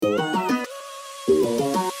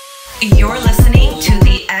You're listening to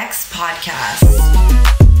the X Podcast.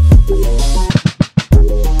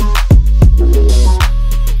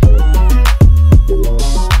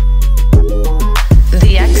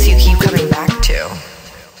 The X you keep coming back to.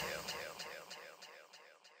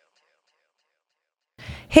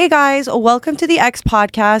 Hey guys, welcome to the X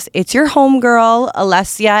Podcast. It's your homegirl,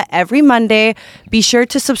 Alessia, every Monday. Be sure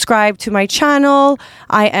to subscribe to my channel.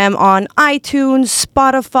 I am on iTunes,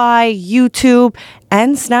 Spotify, YouTube,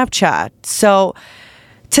 and Snapchat. So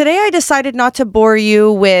today I decided not to bore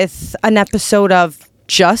you with an episode of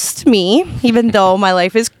just me, even though my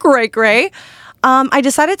life is gray. I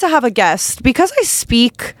decided to have a guest because I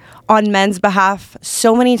speak on men's behalf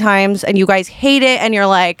so many times and you guys hate it and you're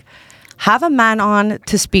like, have a man on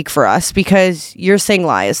to speak for us because you're saying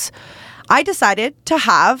lies. I decided to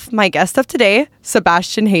have my guest of today,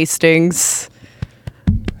 Sebastian Hastings.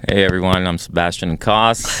 Hey everyone, I'm Sebastian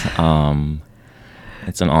Koss.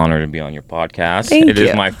 It's an honor to be on your podcast. Thank It you.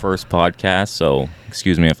 is my first podcast, so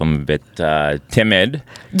excuse me if I'm a bit timid.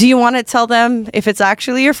 Do you want to tell them if it's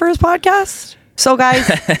actually your first podcast? So guys,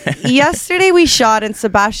 yesterday we shot and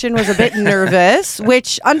Sebastian was a bit nervous,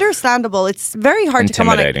 which understandable. It's very hard to come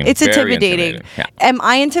on. It's Very intimidating. Yeah. Am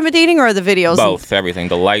I intimidating or are the videos? Both, everything.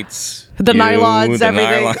 The lights, The nylons, the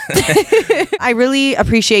everything. nylon. I really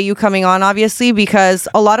appreciate you coming on, obviously, because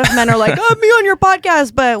a lot of men are like, oh, me on your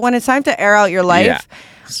podcast. But when it's time to air out your life, Yeah.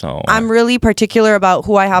 So I'm really particular about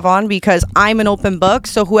who I have on because I'm an open book.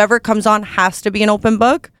 So whoever comes on has to be an open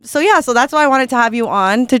book. So that's why I wanted to have you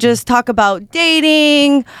on to just talk about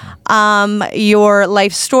dating, your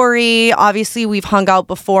life story. Obviously, we've hung out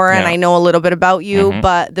before and Yeah. I know a little bit about you,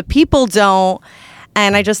 but the people don't.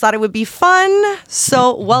 And I just thought it would be fun.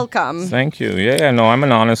 So welcome. Thank you. Yeah, no, I'm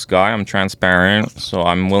an honest guy. I'm transparent, so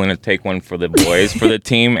I'm willing to take one for the boys, for the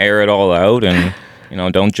team, air it all out, and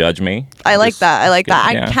don't judge me. I like Just that.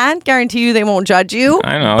 I yeah. can't guarantee you they won't judge you.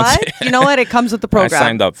 I know. But you know what? It comes with the I program.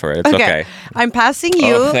 signed up for it. It's okay. I'm passing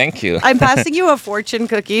you. Oh, thank you. I'm passing you a fortune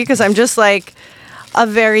cookie because I'm just like a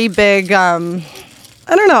very big, I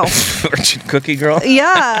don't know. Fortune cookie girl.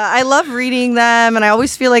 Yeah, I love reading them and I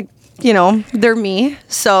always feel like, they're me.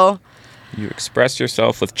 So, You express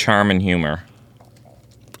yourself with charm and humor.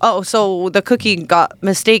 so the cookie got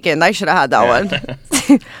mistaken. I should have had that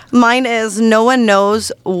Yeah. one. Mine is no one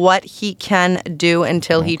knows what he can do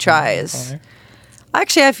until he tries. Okay.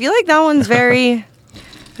 Actually, I feel like that one's very...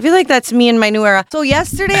 I feel like that's me in my new era. So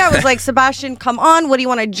yesterday I was like, Sebastian, come on. What do you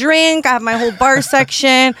want to drink? I have my whole bar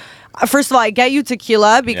section. First of all, I get you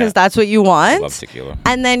tequila because Yeah. that's what you want. Love tequila.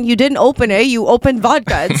 And then you didn't open it. You opened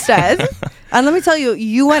vodka instead. And let me tell you,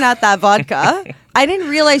 you went at that vodka. I didn't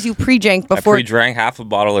realize you pre-drank before. I pre-drank half a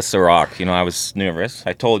bottle of Ciroc. I was nervous.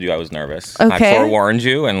 I told you I was nervous. Okay. I forewarned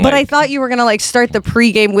you. But I thought you were going to start the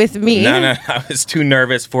pre-game with me. No. I was too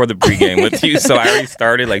nervous for the pregame with you, so I already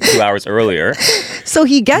started 2 hours earlier. So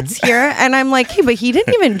he gets here and I'm like, hey, but he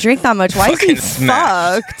didn't even drink that much. Why is he Fucking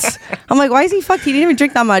smashed. fucked? I'm like, why is he fucked? He didn't even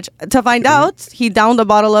drink that much. To find out, he downed a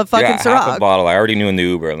bottle of fucking Yeah, half a Ciroc. bottle. I already knew in the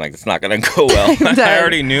Uber. I'm like, it's not going to go well. I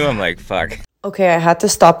already knew. I'm like, fuck. Okay, I had to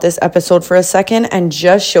stop this episode for a second and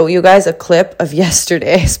just show you guys a clip of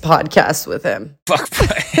yesterday's podcast with him. Fuck.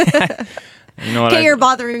 You know what? Okay, you're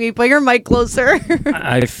bothering me. Put your mic closer.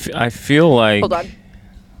 I feel like... Hold on.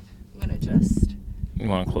 I'm going to just... You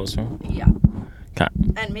want it closer? Yeah. Okay.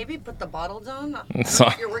 And maybe put the bottle down. I don't know So-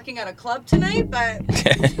 if you're working at a club tonight, but...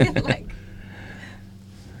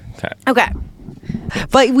 Okay. Okay.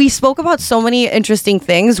 But we spoke about so many interesting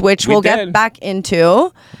things, which We we'll did. get back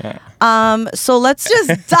into. Yeah. So let's just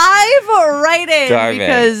dive right in Dive in.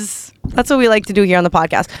 because that's what we like to do here on the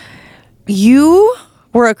podcast. You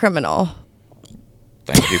were a criminal.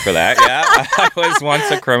 Thank you for that. Yeah. I was once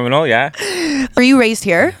a criminal. Yeah. Were you raised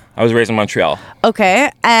here? I was raised in Montreal.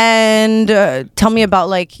 Okay. And tell me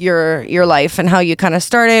about your life and how you kind of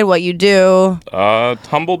started, what you do.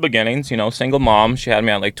 Humble beginnings, single mom. She had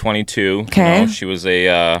me at 22. Okay. She was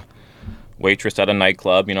a waitress at a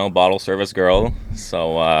nightclub, bottle service girl.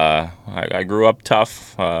 So I grew up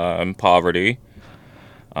tough in poverty.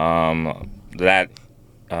 That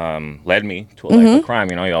led me to a life of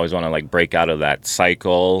crime. You always want to break out of that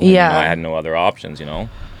cycle. And, Yeah. I had no other options.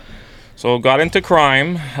 So got into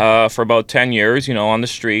crime for about 10 years. On the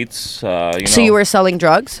streets. So you were selling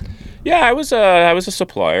drugs? Yeah, I was a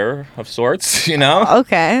supplier of sorts.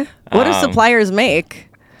 Okay. What do suppliers make?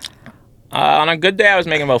 On a good day, I was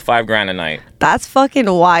making about $5,000 a night. That's fucking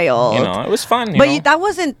wild. You know, it was fun. But that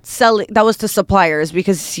wasn't selling. That was to suppliers,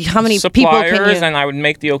 because how many people can you? And I would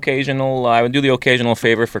make the occasional. I would do the occasional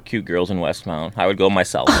favor for cute girls in Westmount. I would go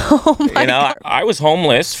myself. Oh my God. I was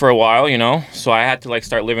homeless for a while. So I had to like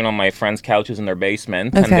start living on my friends' couches in their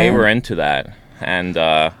basement, and Okay. they were into that. And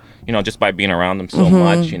just by being around them so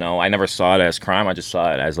much, I never saw it as crime. I just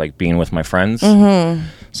saw it as like being with my friends.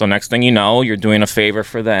 So next thing you know, you're doing a favor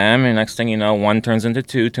for them, and next thing you know, 1 turns into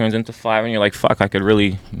 2, turns into 5, and you're like, fuck, I could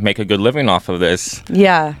really make a good living off of this.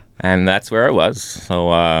 Yeah. And that's where I was.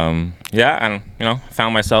 So, and,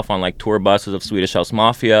 found myself on, like, tour buses of Swedish House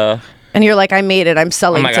Mafia. And you're like, I made it. I'm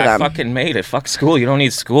selling I'm like, to them. I fucking made it. Fuck school. You don't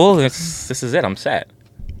need school. This is it. I'm set.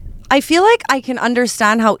 I feel like I can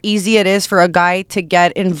understand how easy it is for a guy to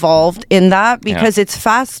get involved in that, because it's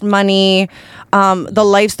fast money. The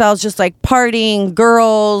lifestyle's just like partying,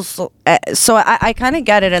 girls. So I kind of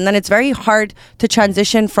get it. And then it's very hard to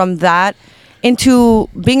transition from that into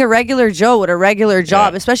being a regular Joe with a regular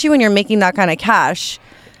job, especially when you're making that kind of cash.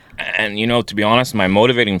 And, to be honest, my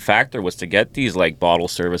motivating factor was to get these, like, bottle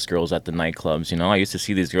service girls at the nightclubs. I used to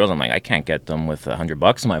see these girls. I'm like, I can't get them with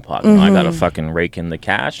 $100 in my pocket. I got to fucking rake in the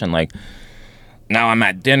cash. And, like, now I'm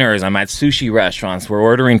at dinners. I'm at sushi restaurants. We're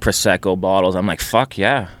ordering Prosecco bottles. I'm like, fuck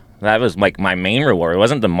yeah. That was, like, my main reward. It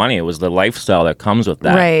wasn't the money. It was the lifestyle that comes with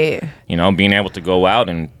that. Right. Being able to go out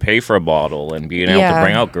and pay for a bottle and being able to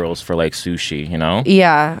bring out girls for, like, sushi,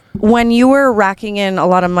 Yeah. When you were racking in a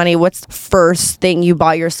lot of money, what's the first thing you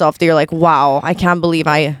bought yourself that you're like, wow, I can't believe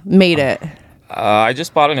I made it? I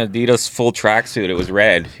just bought an Adidas full tracksuit. It was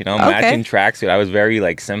red, matching tracksuit. I was very,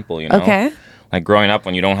 like, simple, Okay. Like, growing up,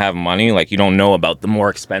 when you don't have money, like, you don't know about the more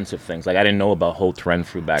expensive things. Like, I didn't know about Haute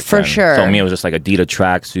Renfrew back then. For sure. So, me, it was just, like, Adidas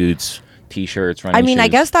tracksuits, T-shirts, running shoes. I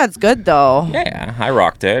guess that's good, though. Yeah, I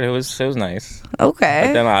rocked it. It was nice. Okay.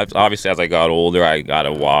 But then, obviously, as I got older, I got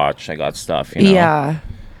a watch. I got stuff, Yeah.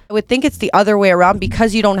 I would think it's the other way around,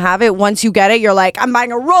 because you don't have it. Once you get it, you're like, I'm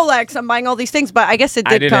buying a Rolex, I'm buying all these things. But I guess it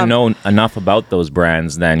did I didn't know enough about those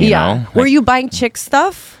brands then, you know? Were you buying chick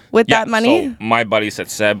stuff with that money? So my buddy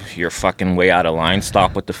said, Seb, you're fucking way out of line.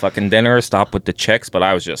 Stop with the fucking dinner. Stop with the chicks. But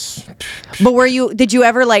I was just... But did you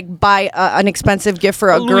ever like buy an expensive gift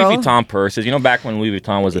for a girl? Louis Vuitton purses. Back when Louis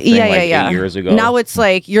Vuitton was a thing 8 years ago. Now it's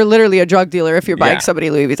like you're literally a drug dealer if you're buying somebody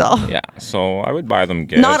Louis Vuitton. Yeah, so I would buy them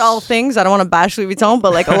gifts. Not all things. I don't want to bash Louis Vuitton,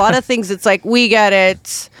 but like a lot of things, it's like, we get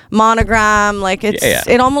it. Monogram. Like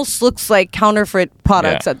it almost looks like counterfeit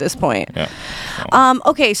products at this point. Yeah. So.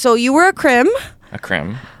 Okay, so you were a crim. A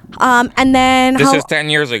crim. And then this is 10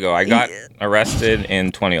 years ago. I got arrested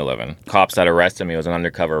in 2011. Cops that arrested me, it was an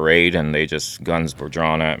undercover raid, and guns were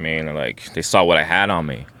drawn at me, and they saw what I had on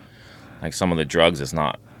me. Like, some of the drugs, it's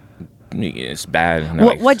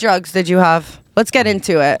bad. What drugs did you have? Let's get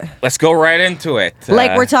into it. Let's go right into it.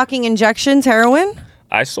 Like, we're talking injections, heroin?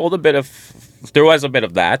 I sold there was a bit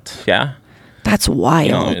of that, yeah. That's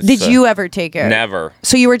wild. Did you ever take it? Never.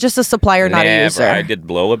 So you were just a supplier, not a user? I did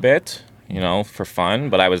blow a bit. For fun,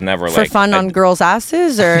 but I was never for fun on girls'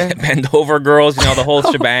 asses, or bend over girls, the whole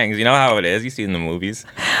shebangs. You know how it is. You see in the movies.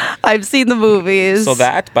 I've seen the movies. So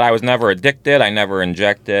but I was never addicted. I never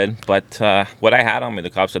injected. But what I had on me, the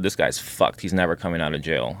cops said, this guy's fucked. He's never coming out of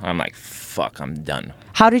jail. I'm like, fuck, I'm done.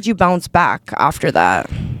 How did you bounce back after that?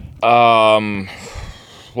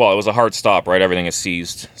 Well, it was a hard stop, right? Everything is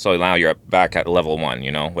seized. So now you're back at level 1,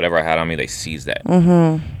 Whatever I had on me, they seized it.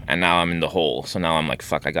 Mm-hmm. And now I'm in the hole. So now I'm like,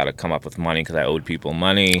 fuck, I got to come up with money because I owed people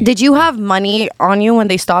money. Did you have money on you when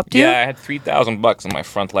they stopped you? Yeah, I had $3,000 in my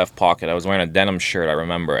front left pocket. I was wearing a denim shirt. I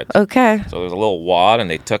remember it. Okay. So there was a little wad, and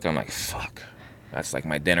they took it. I'm like, fuck. That's like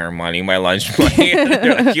my dinner money, my lunch money.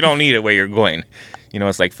 They're like, you don't need it where you're going.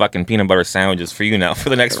 It's like fucking peanut butter sandwiches for you now for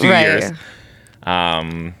the next few years.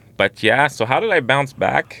 But yeah, so how did I bounce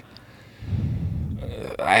back?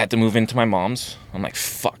 I had to move into my mom's. I'm like,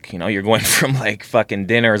 fuck, you're going from like fucking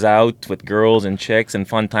dinners out with girls and chicks and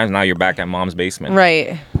fun times. Now you're back at mom's basement.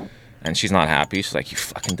 Right. And she's not happy. She's like, you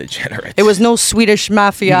fucking degenerate. It was no Swedish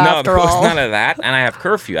mafia after all. No, there was none of that. And I have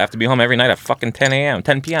curfew. I have to be home every night at fucking 10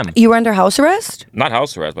 p.m. You were under house arrest? Not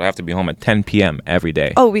house arrest, but I have to be home at 10 p.m. every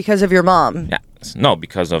day. Oh, because of your mom? Yeah. No,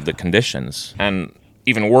 because of the conditions. And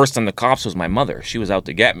even worse than the cops was my mother. She was out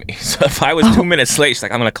to get me. So if I was 2 minutes late, she's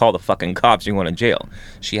like, I'm going to call the fucking cops. You're going to jail.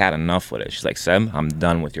 She had enough with it. She's like, Seb, I'm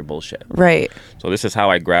done with your bullshit. Right. So this is how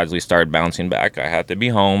I gradually started bouncing back. I had to be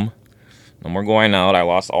home. No more going out. I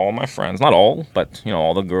lost all my friends. Not all, but,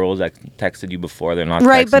 all the girls that texted you before, they're not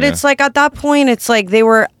right, texting but you. it's like at that point, it's like they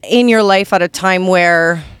were in your life at a time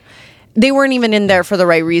where they weren't even in there for the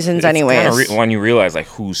right reasons It's anyways. kinda when you realize like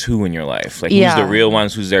who's who in your life, like Yeah. who's the real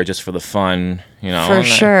ones, who's there just for the fun, you know. For And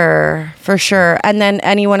sure. For sure. And then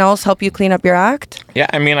anyone else help you clean up your act? Yeah,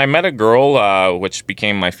 I mean, I met a girl which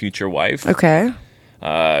became my future wife. Okay.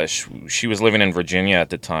 She was living in Virginia at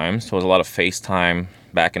the time, so it was a lot of FaceTime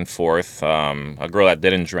back and forth. A girl that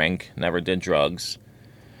didn't drink, never did drugs,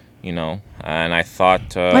 you know. And I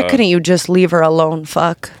thought, Why couldn't you just leave her alone?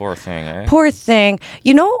 Fuck. poor thing, eh? Poor thing.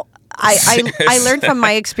 You know, I learned from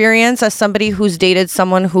my experience as somebody who's dated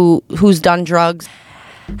someone who's done drugs,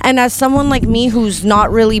 and as someone like me who's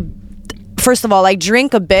not really. First of all, I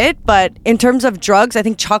drink a bit, but in terms of drugs, I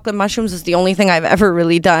think chocolate mushrooms is the only thing I've ever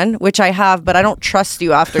really done, which I have, but I don't trust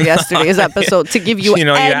you after yesterday's episode to give you You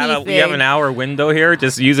know, anything. you have an hour window here.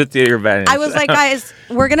 Just use it to your advantage. I was like, guys,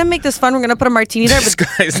 we're going to make this fun. We're going to put a martini there,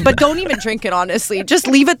 but don't even drink it, honestly. Just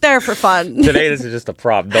leave it there for fun. Today, this is just a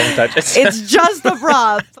prop. Don't touch it. It's just a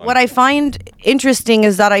prop. What I find interesting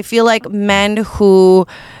is that I feel like men who,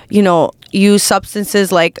 you know, use substances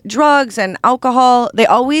like drugs and alcohol, they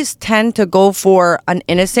always tend to go for an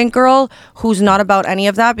innocent girl who's not about any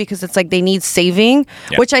of that because it's like they need saving,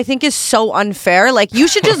 Yeah. which I think is so unfair. Like, you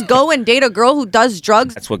should just go and date a girl who does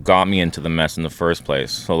drugs. That's what got me into the mess in the first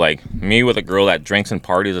place. So, like, me with a girl that drinks and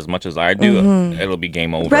parties as much as I do, it'll be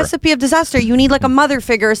game over. Recipe of disaster. You need like a mother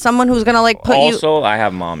figure, someone who's gonna like put you. Also, I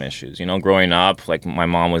have mom issues. You know, growing up, like, my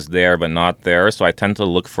mom was there but not there. So I tend to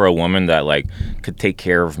look for a woman that, like, could take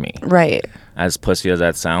care of me. Right. As pussy as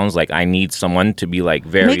that sounds, like, I need someone to be, like,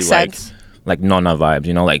 very, Makes sense. like Nonna vibes,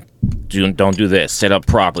 you know, like, don't do this, sit up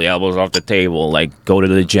properly, elbows off the table, like, go to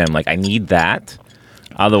the gym. Like, I need that.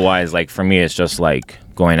 Otherwise, like, for me, it's just, like,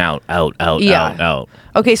 going out.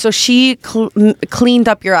 Okay, so she cleaned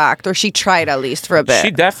up your act, or she tried at least for a bit.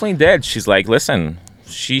 She definitely did. She's like, listen,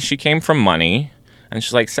 she came from money, and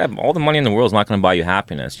she's like, Seb, all the money in the world is not going to buy you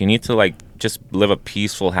happiness. You need to, like, just live a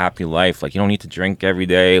peaceful, happy life. Like, you don't need to drink every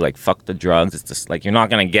day. Like, fuck the drugs. It's just, like, you're not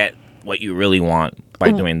going to get what you really want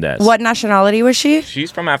by doing this. What nationality was she? She's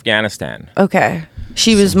from Afghanistan. Okay.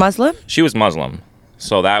 She was Muslim? She was Muslim.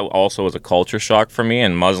 So that also was a culture shock for me.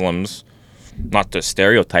 And Muslims, not to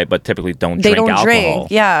stereotype, but typically don't They drink don't alcohol. drink,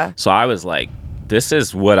 yeah. So I was like, this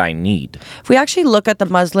is what I need. If we actually look at the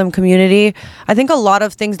Muslim community, I think a lot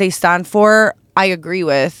of things they stand for, I agree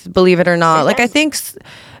with, believe it or not. Like, I think,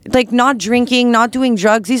 like, not drinking, not doing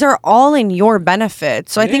drugs, these are all in your benefit.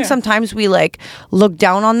 So I think Yeah. sometimes we, like, look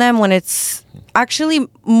down on them when it's actually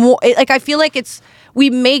more, like, I feel like we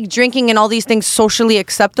make drinking and all these things socially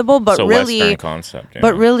acceptable, but It's a really, Western concept.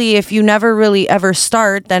 but really, if you never really ever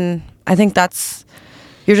start, then I think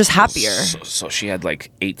you're just happier. So she had like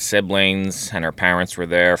 8 siblings, and her parents were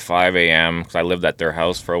there 5 a.m. because I lived at their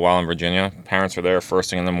house for a while in Virginia. Parents were there first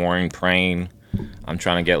thing in the morning praying. I'm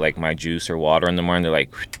trying to get like my juice or water in the morning. They're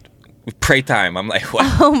like, pray time. I'm like, what?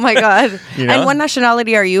 Oh my God. You know? And what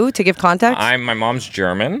nationality are you, to give context? My mom's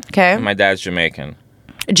German. Okay. And my dad's Jamaican.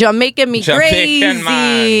 Jamaican me Jamaican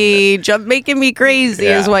crazy. Jamaican me crazy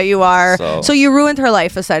Yeah. is what you are. So- You ruined her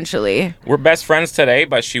life, essentially. We're best friends today,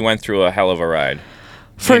 but she went through a hell of a ride.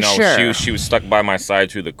 For you know, sure. She was stuck by my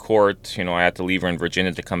side through the court. You know, I had to leave her in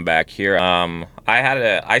Virginia to come back here.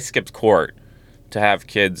 I skipped court to have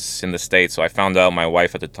kids in the States, so I found out my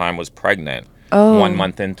wife at the time was pregnant. Oh. 1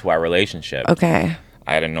 month into our relationship. Okay.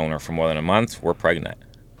 I hadn't known her for more than a month. We're pregnant.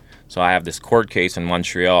 So I have this court case in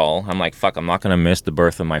Montreal. I'm like, fuck, I'm not going to miss the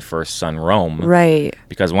birth of my first son, Rome. Right.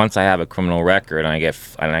 Because once I have a criminal record and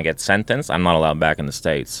I get sentenced, I'm not allowed back in the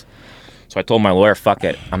States. So I told my lawyer, fuck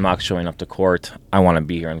it, I'm not showing up to court. I want to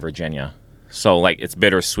be here in Virginia. So, like, it's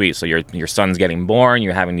bittersweet. So your son's getting born,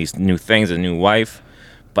 you're having these new things, a new wife,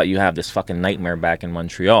 but you have this fucking nightmare back in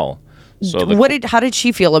Montreal. So How did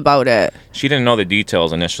she feel about it? she didn't know the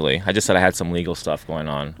details initially. I just said I had some legal stuff going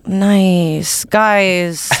on. Nice.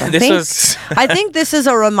 Guys, I think this is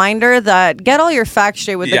a reminder that get all your facts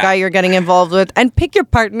straight with the Yeah. guy you're getting involved with and pick your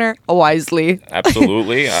partner wisely.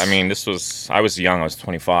 Absolutely. I mean, I was young. I was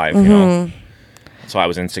 25, you know. So I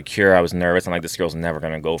was insecure. I was nervous. I'm like, this girl's never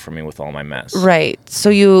going to go for me with all my mess. Right. So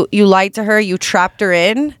you lied to her, you trapped her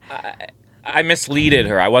in. I misleaded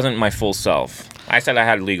her. I wasn't my full self. I said I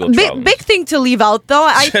had legal troubles. Big thing to leave out though.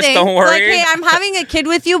 I Just think don't worry. like, hey, I'm having a kid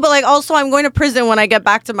with you, but like also I'm going to prison when I get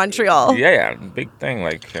back to Montreal. Yeah, big thing.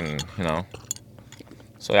 Like, and you know,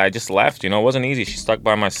 so I just left. You know, it wasn't easy. She stuck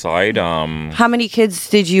by my side. How many kids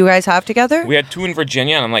did you guys have together? We had 2 in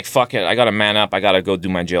Virginia, and I'm like, fuck it. I gotta man up. I gotta go do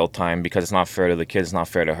my jail time because it's not fair to the kids. It's not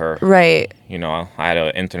fair to her. Right. You know, I had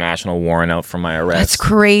an international warrant out for my arrest. That's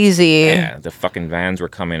crazy. Yeah, the fucking vans were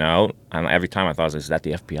coming out, and every time I thought, is that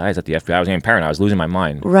the FBI? Is that the FBI? I was getting paranoid. I was losing my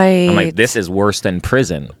mind. Right. I'm like, this is worse than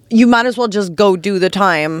prison. You might as well just go do the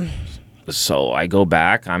time. So I go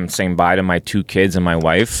back. I'm saying bye to my 2 kids and my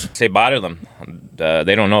wife. Say bye to them.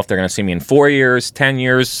 They don't know if they're going to see me in 4 years, 10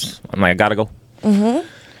 years. I'm like, I got to go.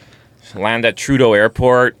 Land at Trudeau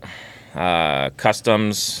Airport.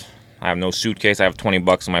 Customs. I have no suitcase. I have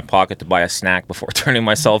 $20 in my pocket to buy a snack before turning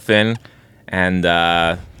myself in. And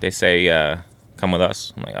they say, come with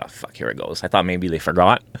us. I'm like, oh, fuck, here it goes. I thought maybe they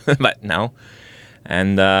forgot, but no.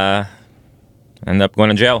 And end up going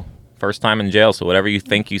to jail. First time in jail. So whatever you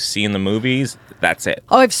think you see in the movies, that's it.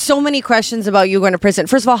 Oh, I have so many questions about you going to prison.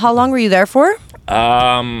 First of all, how long were you there for?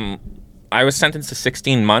 I was sentenced to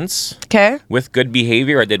 16 months. Okay. With good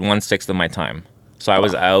behavior, I did 1/6 of my time. So I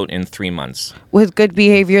was out in 3 months. With good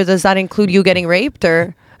behavior, does that include you getting raped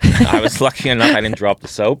or? I was lucky enough I didn't drop the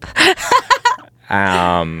soap.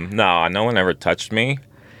 No one ever touched me,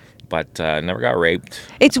 but never got raped.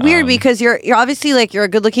 It's weird because you're obviously like you're a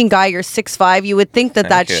good-looking guy. You're 6'5". You would think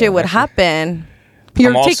that you. shit would happen.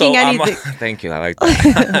 You're taking anything. Thank you. I like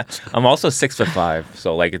that. I'm also 6'5",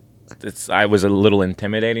 so like I was a little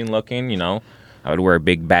intimidating looking. You know, I would wear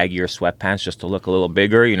big baggier sweatpants just to look a little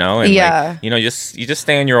bigger. You know, and yeah. like, you just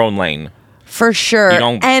stay in your own lane. For sure.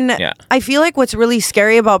 I feel like what's really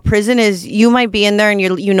scary about prison is you might be in there and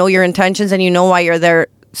you know your intentions and you know why you're there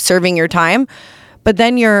serving your time, but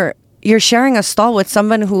then you're sharing a stall with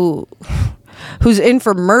someone who's in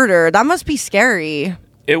for murder. That must be scary.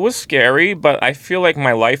 It was scary, but I feel like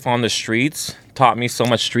my life on the streets taught me so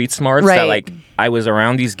much street smarts that like I was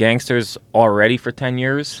around these gangsters already for 10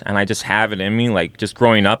 years and I just have it in me, like just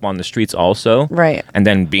growing up on the streets also. Right. And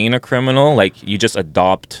then being a criminal, like you just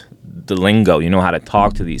adopt the lingo. You know how to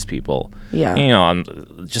talk to these people. Yeah. You know,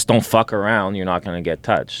 just don't fuck around. You're not going to get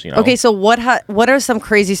touched, you know? Okay, so what are some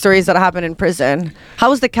crazy stories that happened in prison? How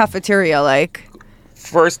was the cafeteria like?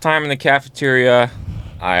 First time in the cafeteria,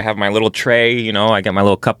 I have my little tray, you know, I get my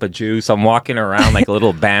little cup of juice. I'm walking around like a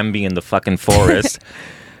little Bambi in the fucking forest.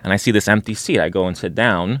 And I see this empty seat. I go and sit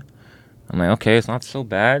down. I'm like, okay, it's not so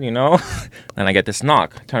bad, you know? Then I get this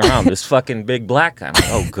knock. I turn around, this fucking big black guy. I'm like,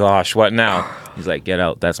 oh gosh, what now? He's like, get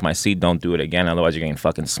out. That's my seat. Don't do it again. Otherwise, you're getting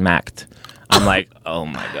fucking smacked. I'm like, oh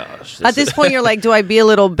my gosh. At this point, you're like, do I be a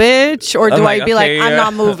little bitch? Or do I be like, I'm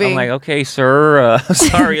not moving? I'm like, okay, sir.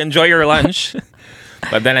 Sorry, enjoy your lunch.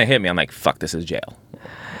 But then it hit me. I'm like, fuck, this is jail.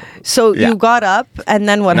 So you got up, and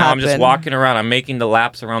then what happened? I'm just walking around. I'm making the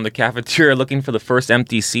laps around the cafeteria looking for the first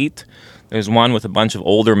empty seat. There's one with a bunch of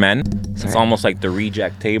older men. It's almost like the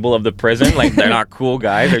reject table of the prison. Like, they're not cool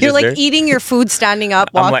guys. They're You're just like there. eating your food standing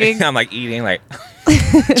up, walking. I'm like eating, like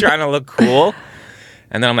trying to look cool.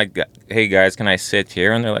 And then I'm like, hey guys, can I sit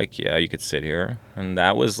here? And they're like, yeah, you could sit here. And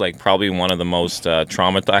that was like probably one of the most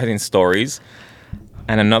traumatizing stories.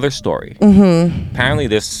 And another story. Mm-hmm. Apparently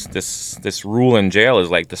this rule in jail is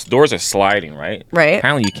like, the doors are sliding, right? Right.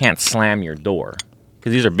 Apparently you can't slam your door.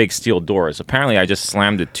 Because these are big steel doors. Apparently, I just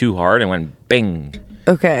slammed it too hard and went bing.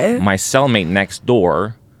 Okay. My cellmate next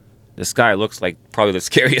door, this guy looks like probably the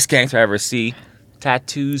scariest gangster I ever see.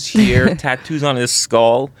 Tattoos here, tattoos on his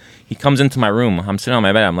skull. He comes into my room. I'm sitting on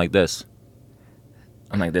my bed. I'm like this.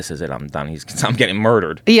 I'm like, this is it. I'm done. I'm getting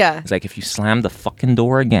murdered. Yeah. He's like, if you slam the fucking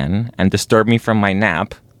door again and disturb me from my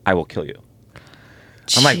nap, I will kill you.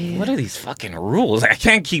 I'm like, what are these fucking rules? I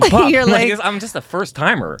can't keep up. You're like, I'm just a first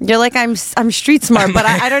timer. You're like, I'm street smart, but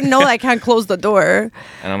I don't know. I can't close the door.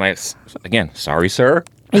 And I'm like, again, sorry, sir.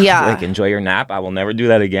 Yeah. Like, enjoy your nap. I will never do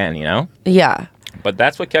that again, you know? Yeah. But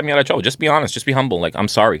that's what kept me out of trouble. Just be honest. Just be humble. Like, I'm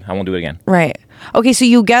sorry. I won't do it again. Right. Okay, so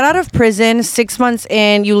you get out of prison, 6 months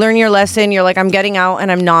in, you learn your lesson. You're like, I'm getting out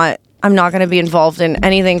and I'm not going to be involved in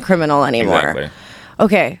anything criminal anymore. Exactly.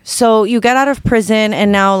 Okay, so you get out of prison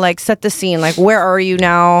and now, like, set the scene. Like, where are you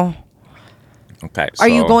now? Okay. Are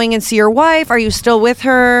you going and see your wife? Are you still with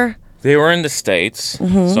her? They were in the States.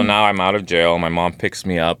 Mm-hmm. So now I'm out of jail. My mom picks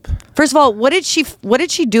me up. First of all, what did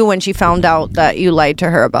she do when she found out that you lied to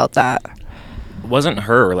her about that? It wasn't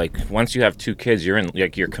her. Like, once you have 2 kids,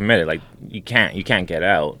 you're committed. Like, you can't get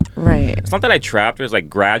out. Right. It's not that I trapped her. It's like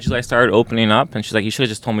gradually I started opening up, and she's like, you should have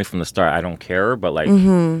just told me from the start. I don't care. But like,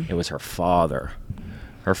 It was her father.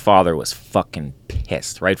 Her father was fucking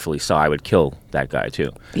pissed, rightfully so. I would kill that guy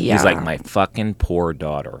too. Yeah. He's like, my fucking poor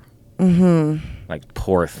daughter. Mm-hmm. Like,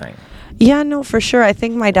 poor thing. Yeah, no, for sure. I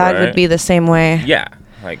think my dad would be the same way. Yeah,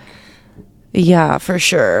 like. Yeah, for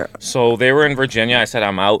sure. So they were in Virginia. I said,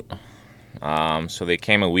 I'm out. So they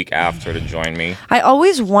came a week after to join me. I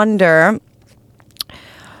always wonder.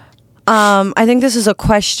 I think this is a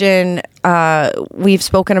question we've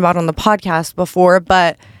spoken about on the podcast before,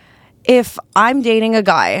 but if I'm dating a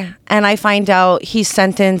guy and I find out he's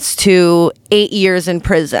sentenced to 8 years in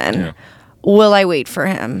prison, will I wait for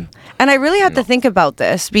him? And I really had to think about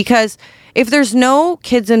this, because if there's no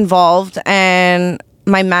kids involved and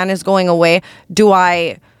my man is going away, do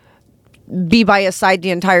I be by his side the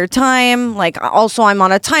entire time? Like, also, I'm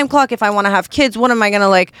on a time clock. If I want to have kids, what am I going to,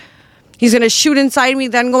 like, he's going to shoot inside me,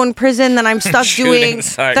 then go in prison, then I'm stuck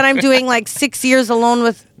doing like 6 years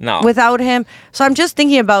alone without him. So I'm just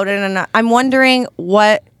thinking about it, and I'm wondering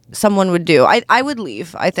what someone would do. I would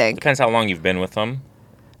leave, I think. Depends how long you've been with him.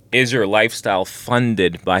 Is your lifestyle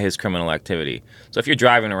funded by his criminal activity? So if you're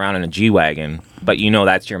driving around in a G-Wagon, but you know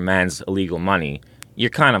that's your man's illegal money, you're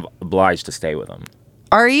kind of obliged to stay with him.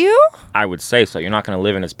 Are you? I would say so. You're not going to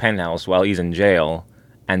live in his penthouse while he's in jail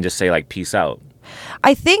and just say, like, peace out.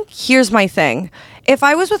 I think here's my thing. If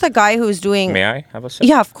I was with a guy who's doing... May I have a sip?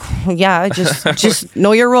 Yeah, of course. Yeah, just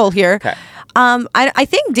know your role here. Okay. I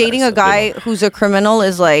think dating a guy who's a criminal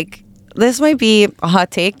is like... This might be a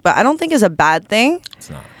hot take, but I don't think is a bad thing. It's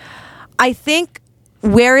not. I think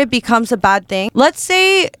where it becomes a bad thing, let's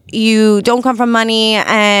say you don't come from money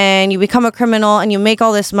and you become a criminal and you make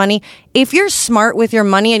all this money. If you're smart with your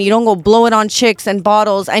money and you don't go blow it on chicks and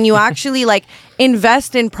bottles, and you actually like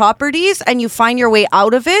invest in properties and you find your way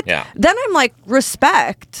out of it, then I'm like,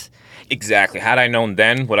 respect. Exactly. Had I known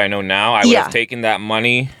then what I know now, I would have taken that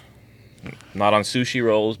money, not on sushi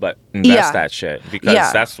rolls, but invest that shit.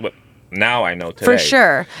 Because that's what now I know today. For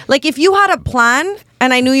sure. Like, if you had a plan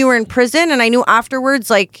and I knew you were in prison and I knew afterwards,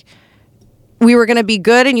 like, we were going to be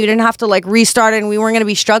good and you didn't have to, like, restart and we weren't going to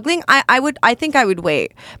be struggling, I think I would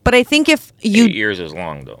wait. But I think if you... 8 years is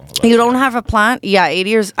long, though. You don't have a plan? Yeah, 8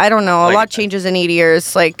 years. I don't know. A lot changes in 8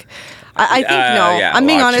 years. Like, I think no. Yeah, I'm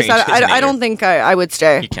being honest. I don't think I would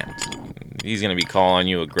stay. You can't. He's going to be calling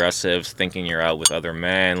you aggressive, thinking you're out with other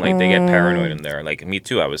men. Like, they get paranoid in there. Like, me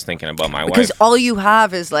too. I was thinking about my wife. Because all you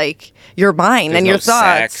have is, like, your mind and your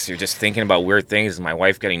thoughts. Sex. You're just thinking about weird things. Is my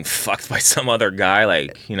wife getting fucked by some other guy?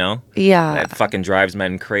 Like, you know? Yeah. That fucking drives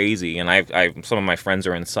men crazy. And some of my friends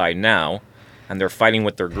are inside now, and they're fighting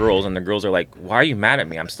with their girls, and the girls are like, why are you mad at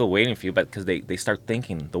me? I'm still waiting for you. But because they start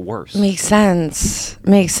thinking the worst. Makes sense.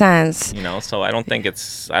 You know, so I don't think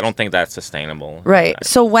that's sustainable. Right.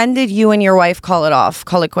 So when did you and your wife call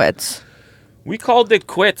it quits? We called it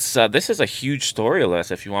quits. This is a huge story,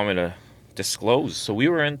 Les, if you want me to disclose. So we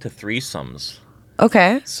were into threesomes.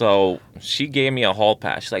 Okay. So she gave me a hall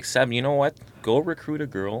pass. She's like, Seb, you know what? Go recruit a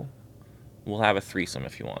girl. We'll have a threesome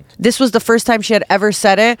if you want. This was the first time she had ever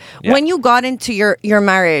said it. Yeah. When you got into your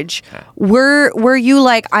marriage, were you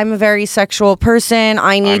like, I'm a very sexual person,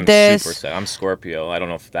 I need this? I'm Scorpio. I don't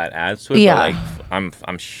know if that adds to it, but like, I'm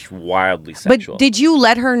wildly sexual. But did you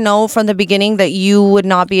let her know from the beginning that you would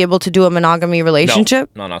not be able to do a monogamy relationship?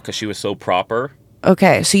 No, because she was so proper.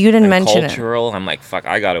 Okay, so you didn't mention cultural. I'm like, fuck,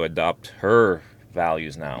 I got to adopt her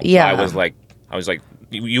values now. Yeah. So I was like,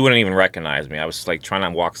 you wouldn't even recognize me. I was like trying to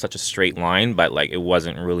walk such a straight line, but like it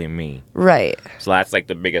wasn't really me. Right. So that's like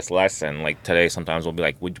the biggest lesson. Like today, sometimes we'll be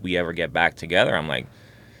like, would we ever get back together? I'm like,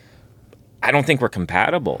 I don't think we're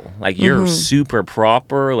compatible. Like you're super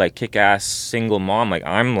proper, like kick-ass single mom. Like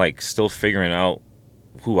I'm like still figuring out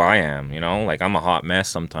who I am, you know? Like I'm a hot mess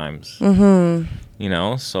sometimes. You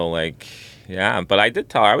know? So like, yeah. But I did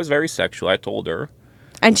tell her I was very sexual. I told her.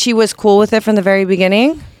 And she was cool with it from the very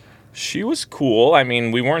beginning? She was cool. I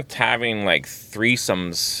mean, we weren't having like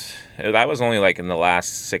threesomes. That was only like in the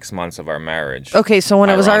last 6 months of our marriage. Okay, so when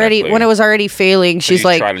it was already failing, she's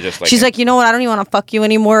like, you know what? I don't even want to fuck you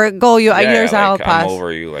anymore. Go, here's how I'll pass. I'm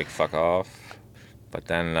over you. Like fuck off. But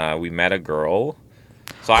then we met a girl.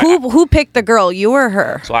 So who picked the girl? You or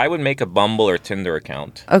her? So I would make a Bumble or Tinder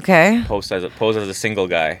account. Okay. Pose as a single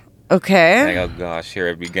guy. Okay. And I go, gosh, here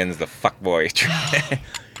it begins the fuckboy.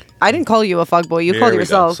 I didn't call you a fuckboy. You called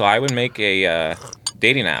yourself. So I would make a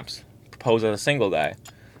dating apps, propose as a single guy.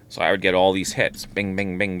 So I would get all these hits, bing,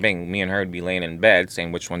 bing, bing, bing. Me and her would be laying in bed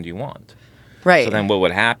saying, which one do you want? Right. So then what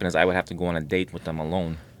would happen is I would have to go on a date with them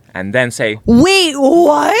alone. And then say, wait,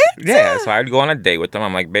 what? Yeah, so I'd go on a date with them.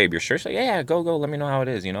 I'm like, babe, you're sure? She's like, yeah, go. Let me know how it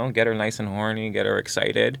is, you know? Get her nice and horny, get her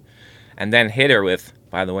excited. And then hit her with,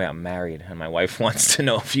 by the way, I'm married. And my wife wants to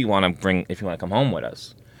know if you want to come home with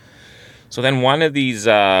us. So then one of these...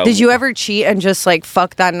 Did you ever cheat and just, like,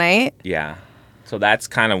 fuck that night? Yeah. So that's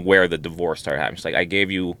kind of where the divorce started happening. She's like, I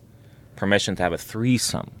gave you permission to have a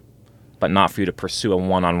threesome, but not for you to pursue a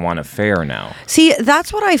one-on-one affair now. See,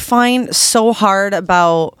 that's what I find so hard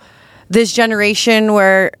about this generation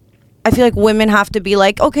where I feel like women have to be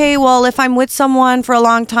like, okay, well, if I'm with someone for a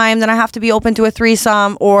long time, then I have to be open to a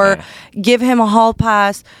threesome or give him a hall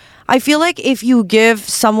pass. I feel like if you give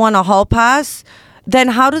someone a hall pass... then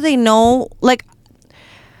how do they know, like,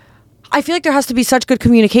 I feel like there has to be such good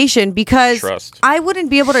communication because Trust. I wouldn't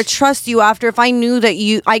be able to trust you after if I knew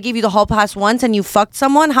that I gave you the hall pass once and you fucked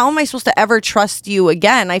someone. How am I supposed to ever trust you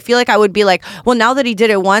again? I feel like I would be like, well, now that he did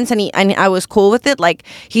it once and I was cool with it, like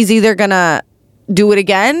he's either gonna do it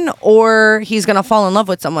again or he's gonna fall in love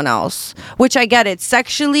with someone else. Which I get it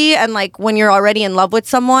sexually, and like when you're already in love with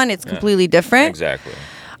someone, it's completely different. Exactly.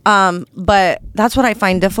 But that's what I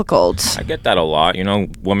find difficult. I get that a lot. You know,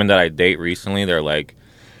 women that I date recently, they're like,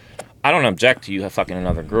 I don't object to you fucking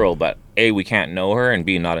another girl, but A, we can't know her, and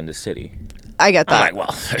B, not in the city. I get that. I'm like,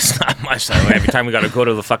 well, there's not much. Every time we got to go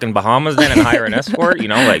to the fucking Bahamas then and hire an escort, you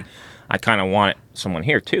know, like I kind of want someone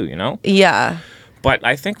here too, you know? Yeah. But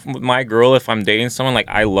I think with my girl, if I'm dating someone, like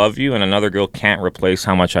I love you and another girl can't replace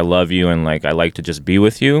how much I love you and like I like to just be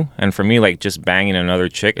with you. And for me, like just banging another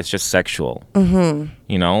chick, it's just sexual. Mm-hmm.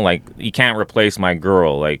 You know, like you can't replace my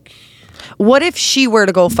girl. Like, what if she were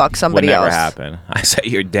to go fuck somebody would never else? happen. I say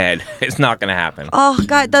you're dead. It's not gonna happen. Oh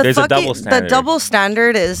God, There's a double standard. The double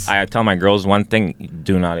standard is. I tell my girls one thing: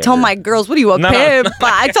 do not Tell ever. my girls, what are you, a No. pimp?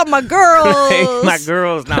 I tell my girls. My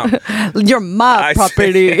girls now. You're my I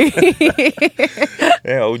property.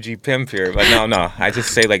 Yeah, OG pimp here, but no. I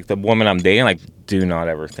just say like the woman I'm dating, like do not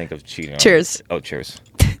ever think of cheating. Cheers. Oh, cheers.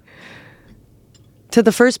 To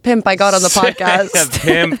the first pimp I got on the podcast.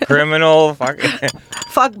 Pimp, criminal,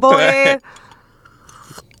 Fuck boy.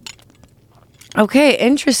 Okay,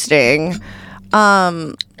 interesting.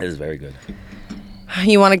 It is very good.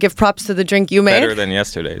 You want to give props to the drink you made? Better than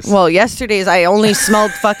yesterday's. Well, yesterday's I only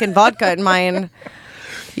smelled fucking vodka in mine.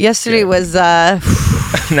 Yesterday was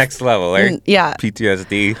Next level, right? yeah.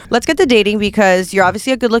 PTSD. Let's get to dating because you're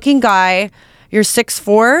obviously a good-looking guy. You're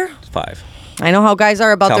 6'4". 5. I know how guys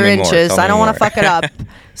are about Tell their me more, inches. tell I me don't want to more. fuck it up.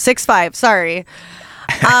 6'5", sorry.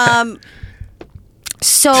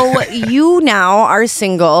 So you now are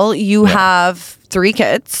single. You have 3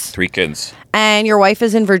 kids. 3 kids. And your wife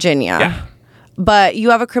is in Virginia. Yeah. But you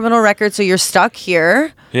have a criminal record, so you're stuck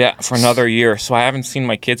here. Yeah, for another year. So I haven't seen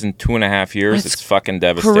my kids in 2.5 years. That's It's fucking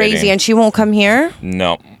devastating. Crazy. And she won't come here?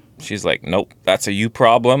 No. She's like, nope, that's a you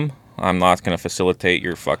problem. I'm not going to facilitate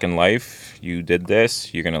your fucking life. You did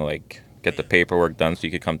this. You're going to, like, get the paperwork done so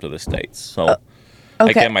you could come to the States. So I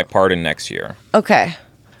okay. get my pardon next year. Okay.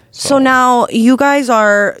 So now you guys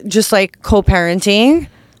are just, like, co-parenting.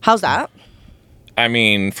 How's that? I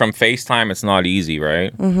mean, from FaceTime, it's not easy,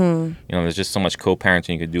 right? Mm-hmm. You know, there's just so much co-parenting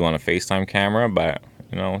you could do on a FaceTime camera, but,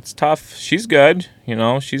 you know, it's tough. She's good. You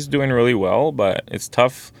know, she's doing really well, but it's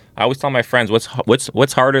tough. I always tell my friends,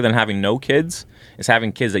 what's harder than having no kids is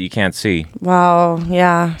having kids that you can't see. Wow.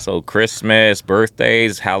 Yeah. So Christmas,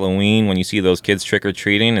 birthdays, Halloween, when you see those kids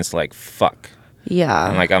trick-or-treating, it's like, fuck. Yeah.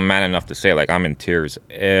 And, like, I'm man enough to say, like, I'm in tears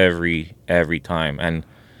every time. And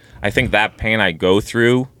I think that pain I go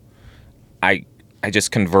through, I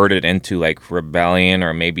just converted into like rebellion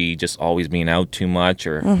or maybe just always being out too much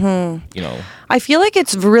or, you know. I feel like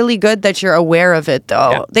it's really good that you're aware of it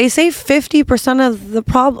though. Yeah. They say 50% of the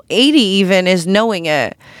problem, 80 even, is knowing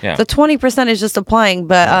it. Yeah. The 20% is just applying.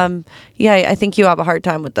 But yeah, I think you have a hard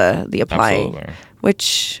time with the applying. Absolutely.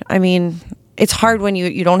 Which, I mean, it's hard when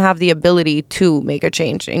you don't have the ability to make a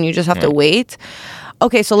change and you just have to wait.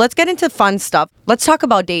 Okay, so let's get into fun stuff. Let's talk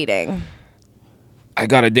about dating. I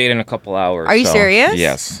got a date in a couple hours. Are you serious?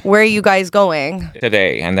 Yes. Where are you guys going?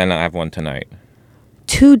 Today, and then I have one tonight.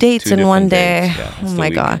 2 dates 2 in one different day. dates, yeah. Oh It's the my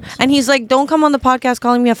God. weekend, so. And he's like, don't come on the podcast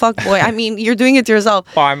calling me a fuckboy. I mean, you're doing it to yourself.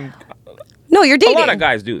 Well, No, you're a dating. lot of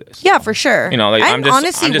guys do this. Yeah, for sure. You know, like, And I'm just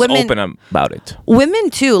honestly, open about it. women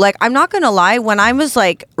too. Like, I'm not gonna lie. When I was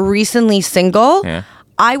like recently single, Yeah.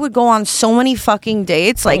 I would go on so many fucking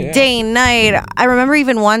dates, like yeah. day and night. I remember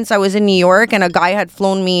even once I was in New York and a guy had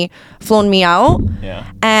flown me out. Yeah.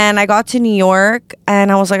 And I got to New York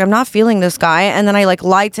and I was like, I'm not feeling this guy. And then I like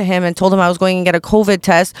lied to him and told him I was going and get a COVID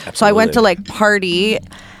test. So I went to like party.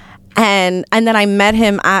 And then I met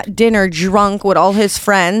him at dinner drunk with all his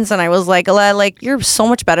friends. And I was like, you're so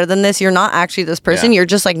much better than this. You're not actually this person. Yeah. You're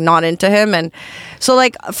just like not into him. And so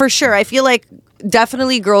like, for sure, I feel like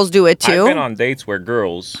definitely girls do it too. I've been on dates where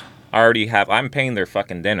girls already I'm paying their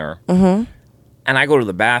fucking dinner. Mm-hmm. And I go to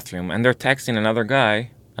the bathroom and they're texting another guy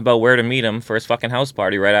about where to meet him for his fucking house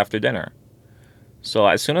party right after dinner. So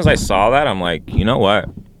as soon as I saw that, I'm like, you know what?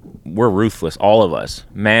 We're ruthless, all of us,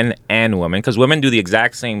 men and women, because women do the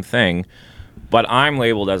exact same thing, but I'm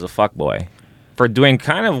labeled as a fuckboy for doing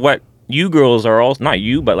kind of what you girls are also, not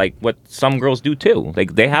you, but like what some girls do too.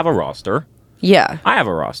 Like they have a roster. Yeah. I have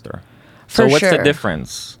a roster. For So what's sure. the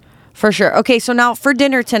difference? For sure. Okay, so now for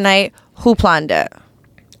dinner tonight, who planned it?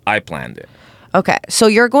 I planned it. Okay, so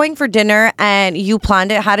you're going for dinner and you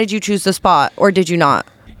planned it. How did you choose the spot, or did you not?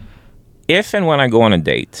 if and when I go on a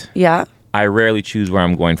date, Yeah. I rarely choose where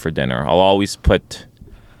I'm going for dinner. I'll always put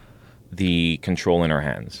the control in her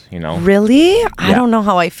hands, you know? Really? I Yeah. don't know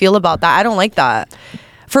how I feel about that. I don't like that.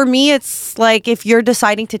 For me, it's like if you're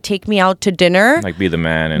deciding to take me out to dinner, Like, be the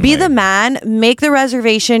man. And be like, the man, make the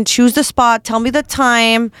reservation, choose the spot, tell me the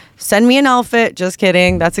time, send me an outfit. Just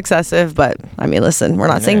kidding. That's excessive. But I mean, listen, we're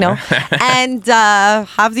not saying no. And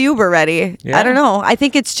have the Uber ready. I Yeah. don't know. I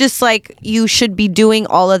think it's just like you should be doing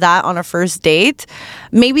all of that on a first date.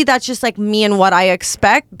 Maybe that's just like me and what I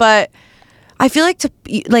expect. But I feel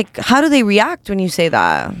like how do they react when you say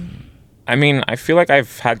that? I mean, I feel like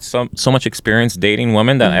I've had so much experience dating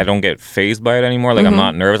women that I don't get phased by it anymore. Like, I'm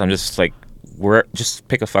not nervous. I'm just like, just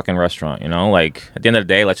pick a fucking restaurant, you know? Like, at the end of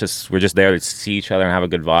the day, we're just there to see each other and have a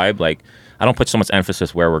good vibe. Like, I don't put so much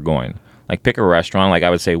emphasis where we're going. Like, pick a restaurant. Like, I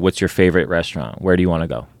would say, what's your favorite restaurant? Where do you want to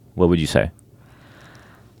go? What would you say?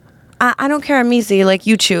 I don't care. I'm easy. Like,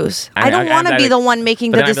 you choose. I don't want to be the one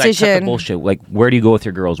making the But then I'd be like, cut the decision. bullshit. Like, where do you go with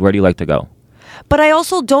your girls? Where do you like to go? But I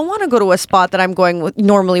also don't want to go to a spot that I'm going with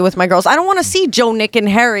normally with my girls. I don't want to see Joe, Nick, and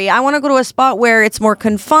Harry. I want to go to a spot where it's more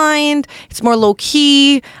confined, it's more low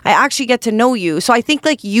key. I actually get to know you. So I think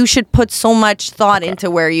like you should put so much thought into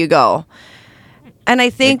where you go. And I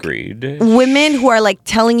think Agreed. women who are like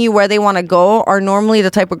telling you where they want to go are normally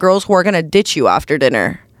the type of girls who are going to ditch you after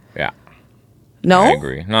dinner. Yeah. No? I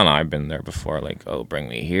agree. No, I've been there before. Like, oh, bring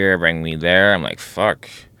me here, bring me there. I'm like, fuck.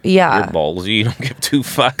 Yeah. You're ballsy. You don't give two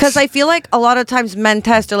fucks. Because I feel like a lot of times men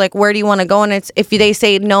test are like, where do you want to go? And it's if they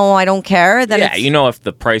say no, I don't care. Then yeah, it's, you know, if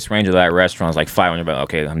the price range of that restaurant is like 500, but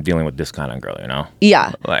okay, I'm dealing with this kind of girl, you know?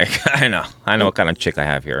 yeah, Like, I know what kind of chick I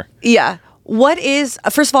have here. yeah. What is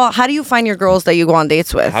first of all? How do you find your girls that you go on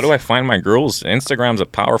dates with? How do I find my girls? Instagram's a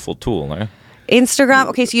powerful tool, man. Instagram?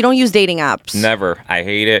 Okay, so you don't use dating apps. Never. I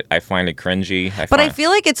hate it. I find it cringy. But I feel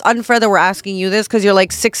like it's unfair that we're asking you this because you're like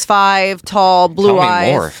 6'5", tall, blue eyes. Tell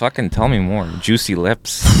me more. Fucking tell me more. Juicy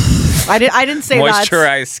lips. I didn't say that.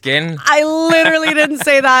 Moisturized skin. I literally didn't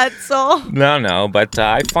say that. So No. But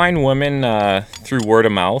I find women through word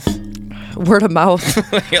of mouth. word of mouth.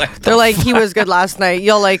 They're like, he was good last night.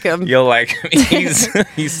 You'll like him. You'll like him.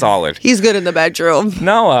 He's solid. He's good in the bedroom.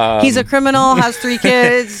 No. He's a criminal, has 3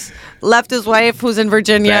 kids, left his wife who's in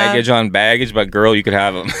Virginia. Baggage on baggage, but girl, you could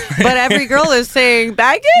have him. But every girl is saying,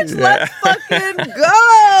 baggage? Let's fucking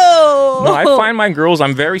go. No, I find my girls,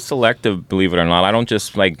 I'm very selective, believe it or not. I don't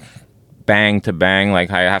just like bang to bang.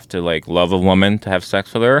 Like, I have to like love a woman to have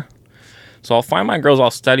sex with her. So I'll find my girls, I'll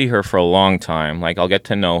study her for a long time. Like, I'll get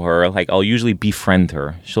to know her. Like, I'll usually befriend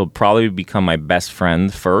her. She'll probably become my best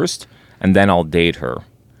friend first, and then I'll date her.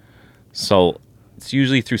 So it's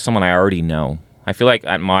usually through someone I already know. I feel like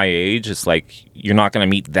at my age, it's like you're not going to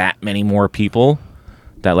meet that many more people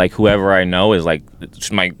that, like, whoever I know is like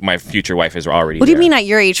my future wife is already What do you there. mean at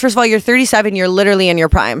your age? First of all, you're 37. You're literally in your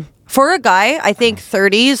prime. For a guy, I think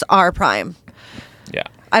 30s are prime. Yeah.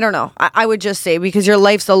 I don't know. I would just say because your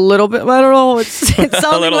life's a little bit, I don't know. It's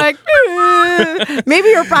sounding little. like maybe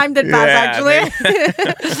your prime did pass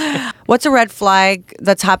actually. What's a red flag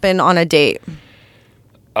that's happened on a date?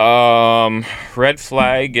 Red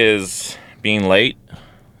flag is being late,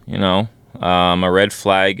 you know. A red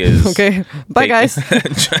flag is Okay. Bye, guys.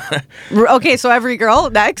 Okay, so every girl,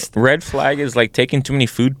 next. Red flag is like taking too many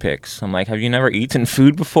food pics. I'm like, have you never eaten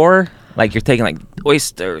food before? Like, you're taking like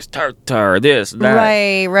oysters, tartar, this, that.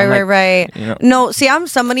 Right. you know- No, see, I'm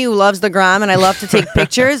somebody who loves the gram and I love to take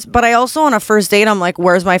pictures, but I also on a first date, I'm like,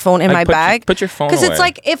 where's my phone in Like, my bag? put your phone Because it's away.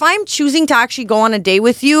 like, if I'm choosing to actually go on a date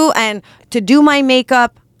with you and to do my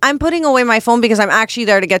makeup, I'm putting away my phone because I'm actually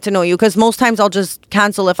there to get to know you. Because most times I'll just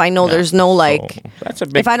cancel if I know there's no like, So, that's a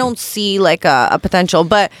big. if I don't see like a potential.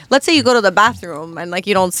 But let's say you go to the bathroom and like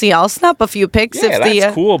you don't see, I'll snap a few pics. yeah, if the,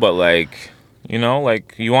 that's cool, but like, you know,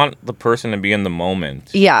 like you want the person to be in the moment.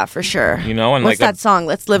 Yeah, for sure. You know, and what's like that song?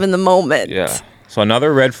 Let's live in the moment. Yeah. So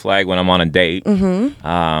another red flag when I'm on a date.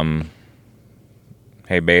 Mm-hmm.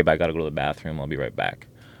 Hey babe, I gotta go to the bathroom. I'll be right back.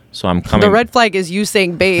 So I'm coming. The red flag is you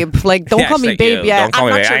saying babe. Like, don't Yeah, call it's me like, babe ew, yet. don't call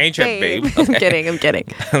I'm me not babe. your I ain't your babe. I'm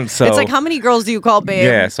kidding. So, It's like, how many girls do you call babe?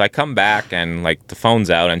 Yeah, so I come back and like the phone's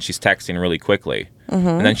out and she's texting really quickly.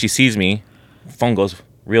 And then she sees me, phone goes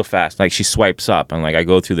real fast. Like, she swipes up and like I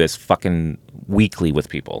go through this fucking weekly with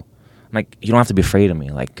people. I'm like, you don't have to be afraid of me.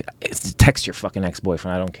 Like, text your fucking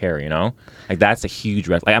ex-boyfriend. I don't care, you know? Like, that's a huge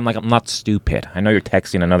red. Like, I'm not stupid. I know you're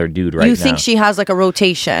texting another dude right now. You think she has like a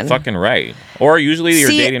rotation? Fucking right. Or usually you're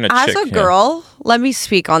dating a chick. As a girl, let me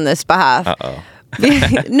speak on this behalf. Uh-oh.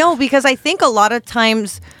 No, because I think a lot of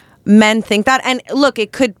times men think that. And look,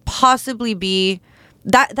 it could possibly be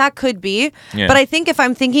That could be. Yeah. But I think if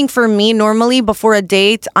I'm thinking for me, normally before a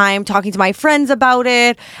date, I'm talking to my friends about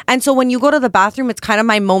it. And so when you go to the bathroom, it's kind of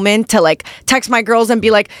my moment to like text my girls and be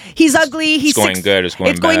like, he's ugly. He's going good. It's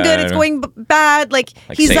going good. bad. It's going bad. Like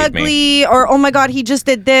he's save ugly. me. Or, oh my God, he just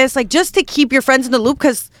did this. Like just to keep your friends in the loop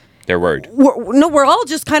because They're worried. we're all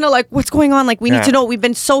just kind of like, what's going on? Like we need to know. We've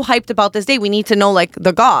been so hyped about this date. We need to know like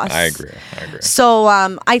the goss. I agree. So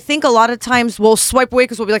I think a lot of times we'll swipe away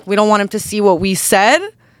because we'll be like, we don't want him to see what we said,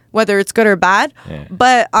 whether it's good or bad. Yeah.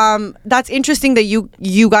 But that's interesting that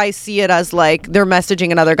you guys see it as like they're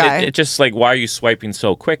messaging another guy. It's just like, why are you swiping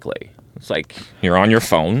so quickly? It's like, you're on your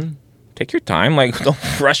phone. Take your time. Like, don't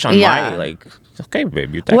rush on my, like, okay,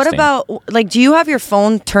 babe, you're texting. What about, like, do you have your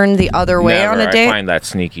phone turned the other way Never. on a date? I find that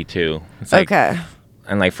sneaky too. It's like, okay.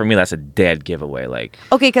 And like, for me, that's a dead giveaway. Like,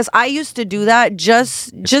 Okay, because I used to do that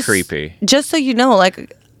just creepy. Just so you know,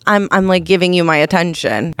 like, I'm like giving you my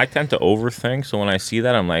attention. I tend to overthink, so when I see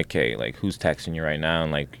that, I'm like, hey, like, who's texting you right now?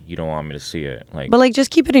 And like, you don't want me to see it. Like, But like,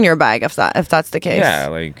 just keep it in your bag if that's the case. yeah,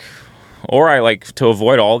 like, or I like to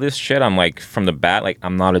avoid all this shit. I'm like, from the bat, like,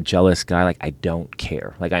 I'm not a jealous guy. Like, I don't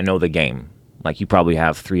care. Like, I know the game. Like, you probably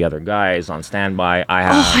have 3 other guys on standby. I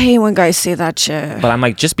have. Oh, I hate when guys say that shit. But I'm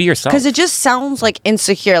like, just be yourself. Because it just sounds like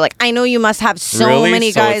insecure. Like, I know you must have so Really?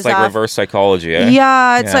 many So guys. it's like that- reverse psychology, eh?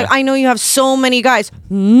 Yeah, it's like, I know you have so many guys.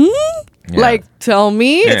 Like, tell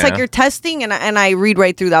me. It's like Yeah. you're testing, and I read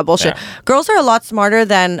right through that bullshit. Yeah. Girls are a lot smarter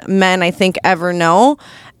than men, I think, ever know.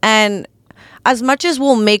 And as much as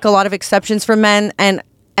we'll make a lot of exceptions for men and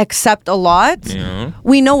accept a lot,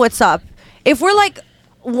 we know what's up. If we're like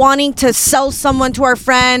wanting to sell someone to our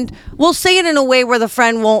friend, we'll say it in a way where the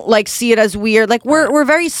friend won't like see it as weird. Like we're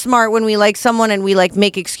very smart when we like someone and we like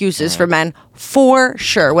make excuses for men, for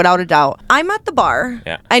sure, without a doubt. I'm at the bar,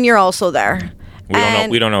 and you're also there.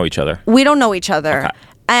 We don't know each other. We don't know each other. Okay.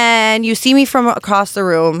 And you see me from across the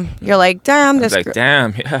room. You're like, damn, this It's like,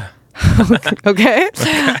 damn, yeah. okay.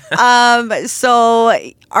 So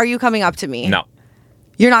are you coming up to me? No,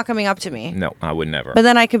 You're not coming up to me. no, I would never. But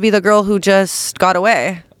then I could be the girl who just got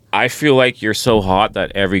away. I feel like you're so hot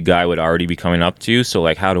that every guy would already be coming up to you. So,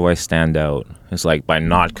 like, how do I stand out? It's like by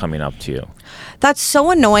not coming up to you. That's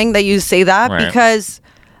so annoying that you say that Right. because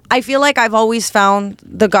I feel like I've always found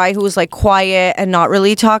the guy who's like quiet and not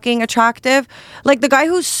really talking attractive. Like the guy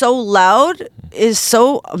who's so loud is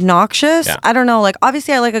so obnoxious. Yeah. I don't know. Like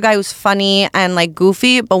obviously I like a guy who's funny and like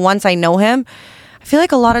goofy, but once I know him, I feel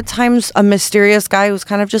like a lot of times a mysterious guy who's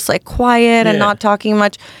kind of just like quiet and Yeah. not talking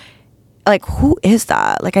much. Like who is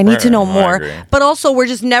that? Like I need to Right, know I more. agree. But also we're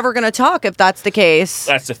just never gonna talk if that's the case.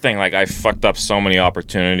 That's the thing. Like, I fucked up so many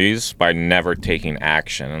opportunities by never taking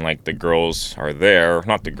action. And like, the girls are there.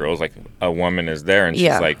 Not the girls. Like, a woman is there, and she's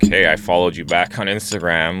Yeah. like, "Hey, I followed you back on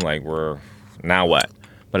Instagram. Like, we're now what?"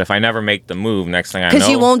 But if I never make the move, next thing I know, Because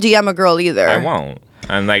you won't DM a girl either. I won't.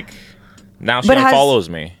 And like, now she But has- unfollows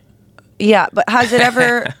me. Yeah, but has it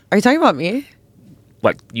ever are you talking about me?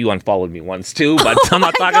 Like, you unfollowed me once too, but I'm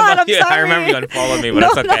not talking God, about I'm you. I sorry. remember you unfollowed me, but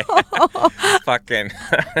it's okay. Fucking.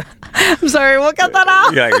 I'm sorry, we'll cut that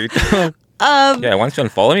out. Yeah, once you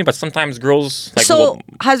unfollow me, but sometimes girls like So,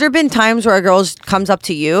 has there been times where a girl comes up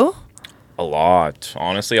to you? a lot.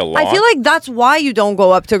 Honestly, a lot. I feel like that's why you don't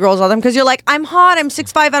go up to girls all the time because you're like, I'm hot, I'm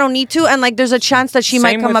 6'5", I don't need to, and like, there's a chance that she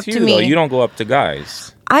might Same come with up you, to though. me. You don't go up to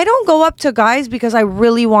guys. I don't go up to guys because I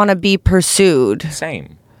really want to be pursued.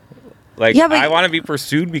 Same. Like, Yeah, but- I want to be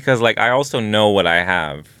pursued because like I also know what I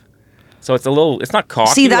have. So it's a little. It's not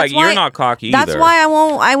cocky. See, that's like why you're not cocky That's either. why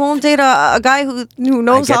I won't date a guy who I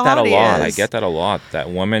knows get how that hot a he lot. is. I get that a lot.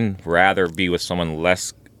 That women rather be with someone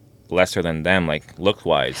lesser than them, like look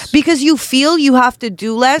wise. Because you feel you have to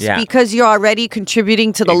do less Yeah. because you're already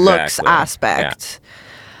contributing to the looks Exactly. aspect.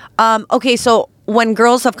 Okay, so when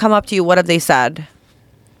girls have come up to you, what have they said?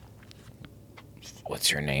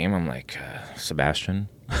 What's your name? I'm like Sebastian.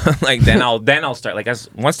 Like then I'll start like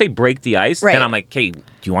once they break the ice, Right. then I'm like, hey, do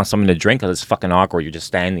you want something to drink? Because it's fucking awkward. You're just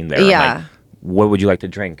standing there. Yeah. I'm like, what would you like to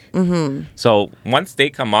drink? Mm-hmm. So once they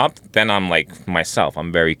come up, then I'm like myself.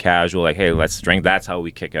 I'm very casual. Like, hey, let's drink. That's how we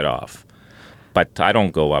kick it off. But I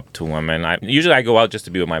don't go up to women. Usually I go out just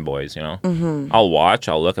to be with my boys. You know, I'll watch.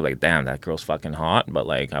 I'll look at like, damn, that girl's fucking hot. But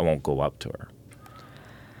like, I won't go up to her.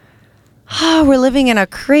 Oh, we're living in a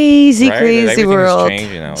crazy, Right? crazy Everything is world.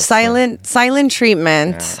 changing now. It's Silent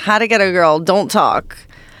treatment. How to get a girl? Don't talk.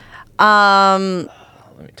 Let me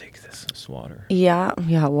take this water. Yeah,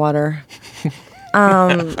 water.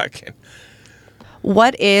 Fucking.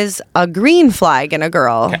 What is a green flag in a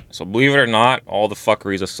girl? So believe it or not, all the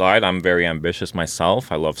fuckeries aside, I'm very ambitious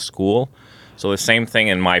myself. I love school. So the same thing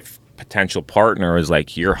in my potential partner is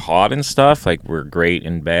like, you're hot and stuff, like we're great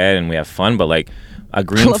in bed and we have fun, but like a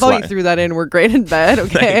green I love how you threw that in. We're great in bed.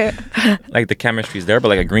 Okay. like the chemistry's there, but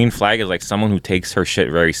like a green flag is like someone who takes her shit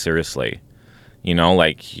very seriously. You know,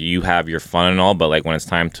 like you have your fun and all, but like when it's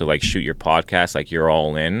time to like shoot your podcast, like you're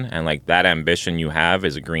all in, and like that ambition you have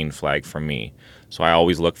is a green flag for me. So I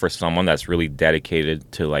always look for someone that's really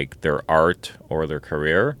dedicated to like their art or their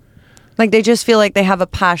career. Like they just feel like they have a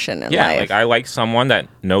passion in life. Yeah, like I like someone that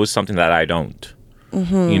knows something that I don't.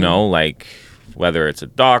 You know, like whether it's a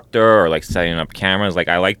doctor or like setting up cameras, like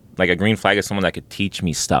I like a green flag is someone that could teach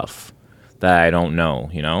me stuff that I don't know,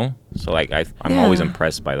 you know? So like I'm always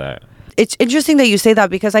impressed by that. It's interesting that you say that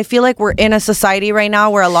because I feel like we're in a society right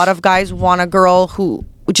now where a lot of guys want a girl who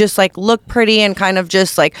just like look pretty and kind of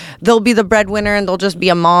just like they'll be the breadwinner and they'll just be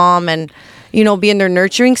a mom and, you know, be in their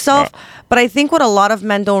nurturing self. But I think what a lot of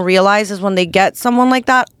men don't realize is when they get someone like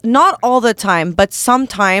that, not all the time, but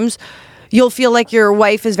sometimes you'll feel like your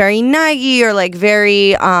wife is very naggy or like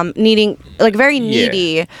very needing, like very needy.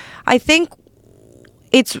 Yeah. I think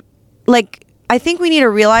it's like, I think we need to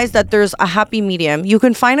realize that there's a happy medium. You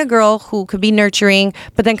can find a girl who could be nurturing,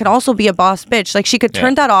 but then can also be a boss bitch. Like she could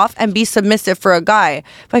turn that off and be submissive for a guy.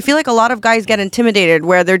 But I feel like a lot of guys get intimidated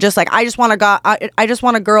where they're just like, I just want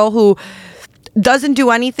a girl who doesn't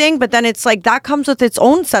do anything. But then it's like that comes with its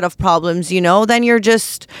own set of problems, you know. Then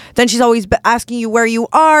she's always asking you where you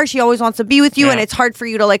are. She always wants to be with you, and it's hard for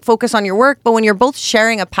you to like focus on your work. But when you're both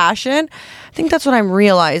sharing a passion, I think that's what I'm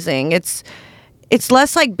realizing. It's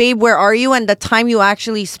less like, babe, where are you? And the time you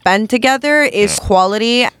actually spend together is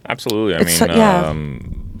quality. Absolutely. I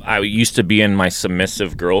mean, I used to be in my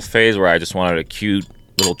submissive girl phase where I just wanted a cute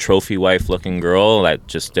little trophy wife looking girl that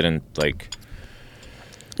just didn't talk,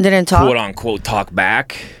 quote unquote, talk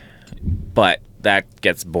back. But that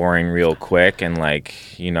gets boring real quick. And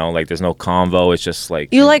like, you know, like there's no convo. It's just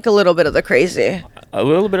like. You like a little bit of the crazy. A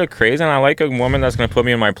little bit of crazy. And I like a woman that's going to put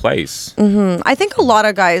me in my place. Mm-hmm. I think a lot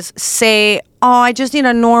of guys say, oh, I just need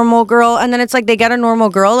a normal girl. And then it's like they get a normal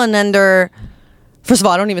girl and then they're... First of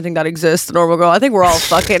all, I don't even think that exists, a normal girl. I think we're all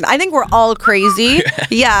I think we're all crazy.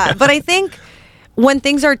 Yeah. But I think when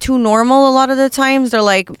things are too normal a lot of the times,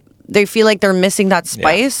 they feel like they're missing that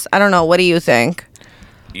spice. I don't know. What do you think?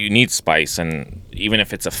 You need spice, and even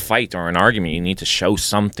if it's a fight or an argument, you need to show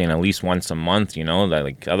something at least once a month, you know? That,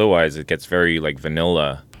 like, otherwise it gets very, like,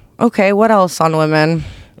 vanilla. Okay, what else on women?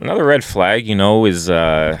 Another red flag, you know, is,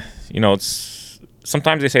 it's...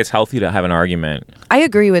 Sometimes they say it's healthy to have an argument. I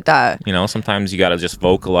agree with that. You know, sometimes you got to just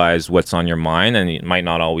vocalize what's on your mind, and it might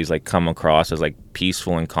not always, like, come across as, like,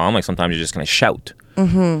 peaceful and calm. Like, sometimes you're just going to shout.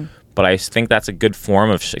 Mm-hmm. But I think that's a good form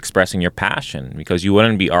of expressing your passion, because you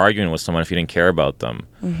wouldn't be arguing with someone if you didn't care about them.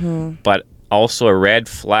 Mm-hmm. But also a red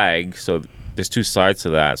flag, so there's two sides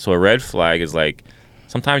to that. So a red flag is like,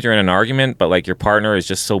 sometimes you're in an argument, but like your partner is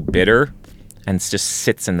just so bitter and just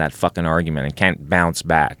sits in that fucking argument and can't bounce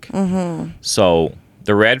back. Mm-hmm. So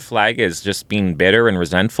the red flag is just being bitter and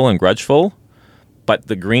resentful and grudgeful. But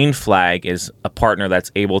the green flag is a partner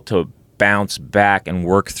that's able to bounce back and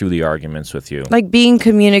work through the arguments with you. Like being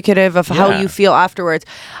communicative of how you feel afterwards.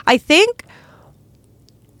 I think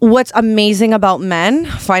what's amazing about men,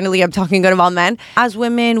 finally I'm talking good about men, as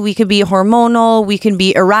women, we could be hormonal, we can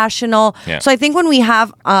be irrational. Yeah. So I think when we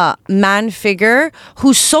have a man figure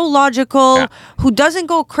who's so logical, who doesn't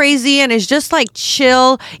go crazy and is just like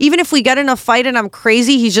chill, even if we get in a fight and I'm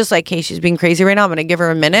crazy, he's just like, hey, she's being crazy right now, I'm going to give her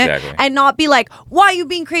a minute. Exactly. And not be like, why are you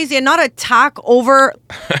being crazy? And not attack over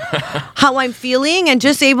how I'm feeling, and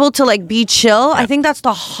just able to like be chill. Yeah. I think that's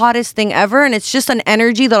the hottest thing ever. And it's just an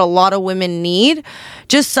energy that a lot of women need.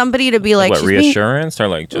 Just somebody to be like, what, reassurance or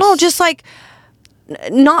like just... No, just like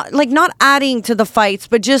not adding to the fights,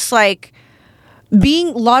 but just like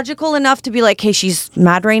being logical enough to be like, hey, she's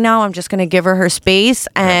mad right now, I'm just gonna give her space,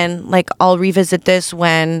 and like I'll revisit this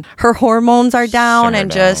when her hormones are down.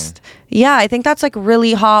 And just I think that's like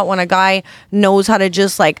really hot when a guy knows how to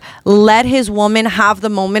just like let his woman have the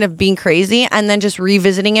moment of being crazy and then just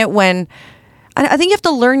revisiting it when... I think you have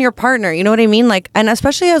to learn your partner, you know what I mean? Like, and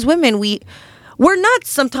especially as women, we're nuts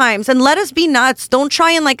sometimes, and let us be nuts. Don't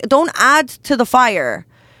try and don't add to the fire.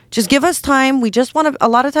 Just give us time. We just want to, a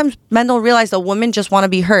lot of times men don't realize that women just want to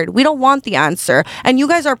be heard. We don't want the answer. And you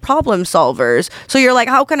guys are problem solvers. So you're like,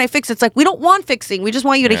 how can I fix it? It's like, we don't want fixing. We just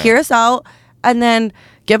want you to hear us out and then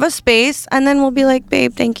give us space. And then we'll be like,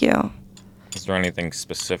 babe, thank you. Is there anything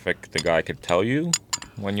specific the guy could tell you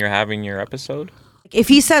when you're having your episode? If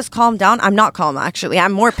he says calm down, I'm not calm, actually.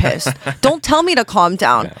 I'm more pissed. Don't tell me to calm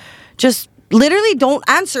down. Yeah. Just literally don't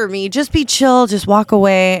answer me. Just be chill. Just walk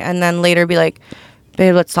away. And then later be like,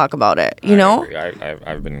 babe, let's talk about it. You know?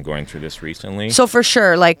 I've been going through this recently. So for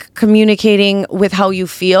sure, like communicating with how you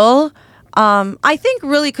feel. I think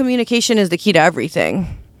really communication is the key to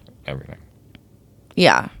everything. Everything.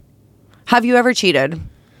 Yeah. Have you ever cheated?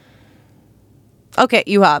 Okay,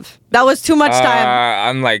 you have. That was too much time.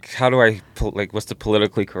 I'm like, how do I, like, what's the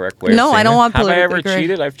politically correct way? No, of saying I don't it? want politically Have I ever correct.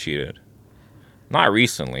 cheated? I've cheated. Not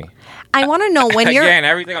recently. I want to know when you're... Again,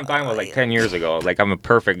 everything I'm talking about like 10 years ago. Like, I'm a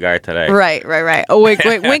perfect guy today. Right. Oh,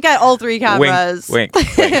 wink at all three cameras. Wink.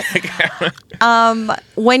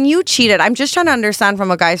 When you cheated, I'm just trying to understand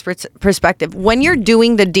from a guy's perspective. When you're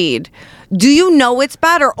doing the deed, do you know it's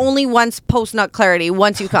bad or only once post-nut clarity,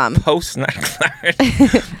 once you come? Post-nut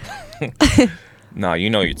clarity. No, you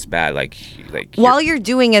know it's bad. Like while you're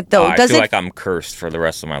doing it, though, I does feel it... like I'm cursed for the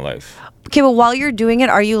rest of my life. Okay, but while you're doing it,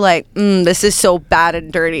 are you like, this is so bad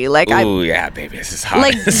and dirty? Like, Ooh, yeah, baby, this is hot.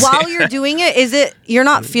 Like, while you're doing it, you're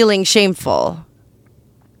not feeling shameful?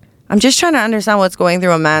 I'm just trying to understand what's going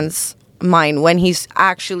through a man's mind when he's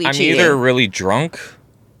actually cheating. I'm either really drunk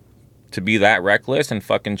to be that reckless and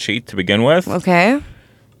fucking cheat to begin with. Okay.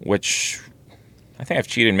 Which I think I've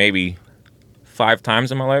cheated maybe 5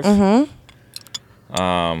 times in my life. Mm-hmm.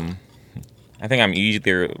 I think I'm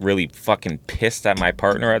either really fucking pissed at my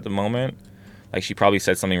partner at the moment. Like, she probably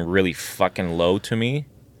said something really fucking low to me.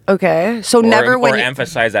 Okay. So never when or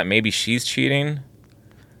emphasize that maybe she's cheating.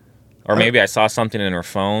 Or maybe I saw something in her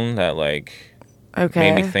phone that, like,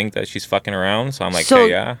 made me think that she's fucking around. So I'm like, hey,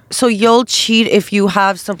 yeah. So you'll cheat if you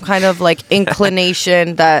have some kind of, like,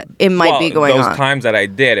 inclination that it might be going on. Those times that I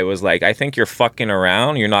did, it was like, I think you're fucking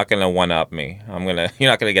around. You're not going to one-up me. You're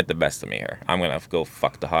not going to get the best of me here. I'm going to go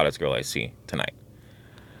fuck the hottest girl I see tonight.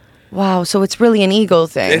 Wow, so it's really an ego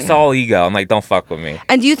thing. It's all ego. I'm like, don't fuck with me.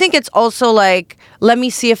 And do you think it's also like, let me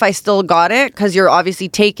see if I still got it? Because you're obviously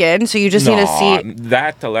taken, so you just need to see.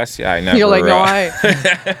 That, Alessia, I never... You're like, no,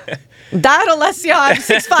 That, Alessia, I'm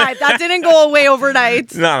 6'5". That didn't go away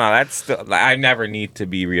overnight. No, that's still... I never need to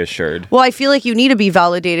be reassured. Well, I feel like you need to be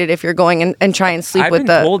validated if you're going and try and sleep with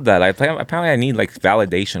the... I've been told that. Apparently I need, like,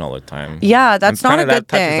 validation all the time. Yeah, that's not a good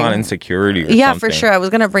thing. That touches on insecurity or yeah, something. for sure. I was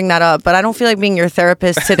going to bring that up, but I don't feel like being your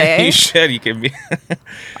therapist today. You should. You can be...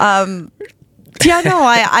 Yeah, no,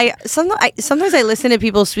 I sometimes I listen to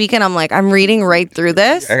people speak and I'm like, I'm reading right through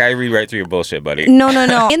this. I read right through your bullshit, buddy.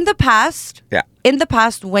 No. In the past, yeah. In the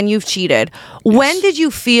past, when you've cheated, when did you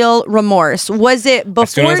feel remorse? Was it before? As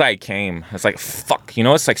soon as I came, it's like, fuck. You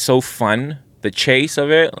know, it's like so fun, the chase of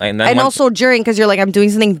it. Like, and also during, because you're like, I'm doing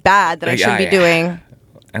something bad that I shouldn't be doing.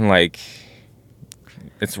 And like,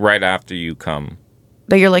 it's right after you come.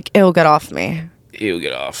 That you're like, ew, get off me. Ew,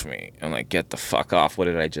 get off me. I'm like, get the fuck off. What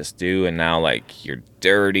did I just do? And now, like, you're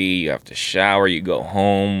dirty. You have to shower. You go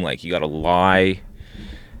home. Like, you gotta lie.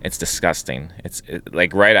 It's disgusting. It's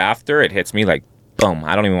like right after it hits me, like, boom.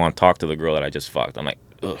 I don't even want to talk to the girl that I just fucked. I'm like,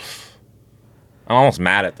 ugh. I'm almost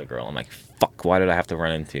mad at the girl. I'm like, fuck. Why did I have to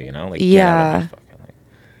run into you? You know, like, yeah, like,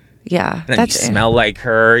 yeah. And then you smell like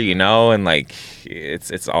her, you know, and like,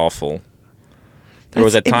 it's awful. There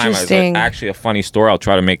was a time. I was like, actually, a funny story. I'll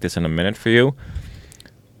try to make this in a minute for you.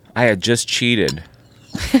 I had just cheated.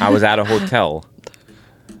 I was at a hotel.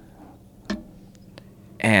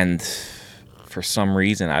 And for some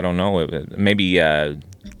reason, I don't know, maybe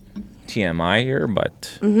TMI here,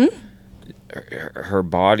 but her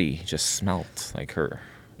body just smelled like her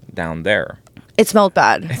down there. It smelled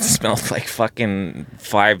bad. It smelled like fucking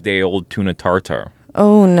 5-day-old tuna tartare.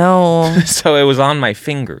 Oh, no. So it was on my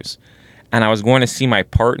fingers. And I was going to see my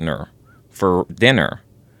partner for dinner.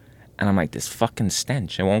 And I'm like, this fucking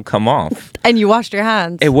stench, it won't come off. And you washed your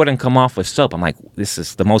hands. It wouldn't come off with soap. I'm like, this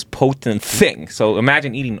is the most potent thing. So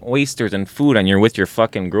imagine eating oysters and food and you're with your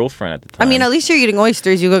fucking girlfriend at the time. I mean, at least you're eating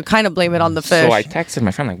oysters. You could kind of blame it on the fish. So I texted my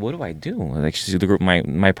friend, like, what do I do? Like,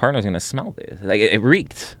 my partner's going to smell this. Like, it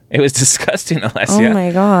reeked. It was disgusting, Alessia. Oh,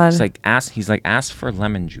 my God. He's like, ask for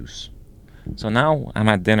lemon juice. So now I'm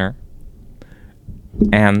at dinner.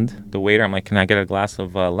 And the waiter, I'm like, can I get a glass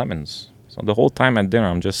of lemons? So the whole time at dinner,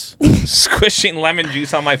 I'm just squishing lemon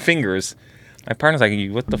juice on my fingers. My partner's like,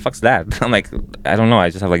 what the fuck's that? I'm like, I don't know. I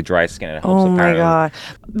just have like dry skin. It helps. Oh my God.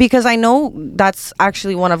 Because I know that's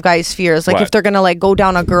actually one of guys' fears. Like, if they're going to like go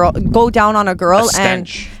down on a girl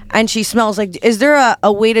and she smells, like, is there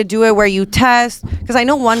a way to do it where you test? Because I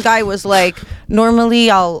know one guy was like, normally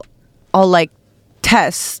I'll like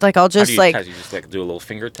test. Like, I'll just like... You just like do a little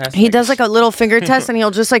finger test? He does like a little finger test and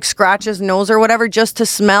he'll just like scratch his nose or whatever just to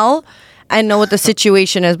smell and know what the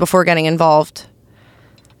situation is before getting involved.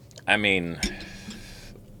 I mean,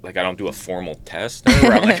 like, I don't do a formal test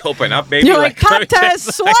where I'm like, open up, baby. You're like pop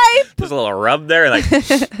test, swipe. Just a little rub there, like,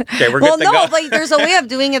 okay, we're good to go. Well, no, but there's a way of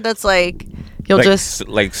doing it that's like, You'll like, just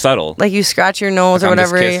like subtle. like you scratch your nose or I'm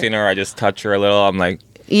whatever. just kissing her. I just touch her a little. I'm like,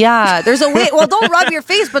 Yeah, there's a way. Well, don't rub your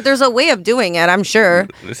face, but there's a way of doing it. I'm sure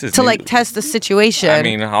This is to new. like test the situation. I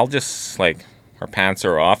mean, I'll just like her pants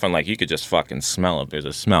are off, and like you could just fucking smell if there's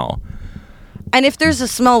a smell. and if there's a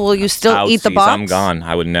smell, will you still eat the Outsies, box? I'm gone.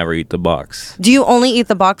 I would never eat the box. Do you only eat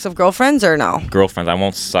the box of girlfriends or no? Girlfriends, I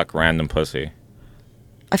won't suck random pussy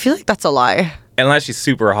I feel like that's a lie. unless she's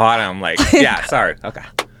super hot. And I'm like, yeah, sorry, okay,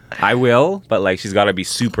 I will, but like she's got to be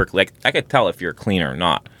super. Like I could tell if you're clean or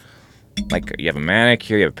not. Like you have a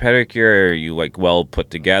manicure, you have a pedicure, you like well put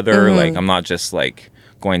together. Mm-hmm. Like I'm not just like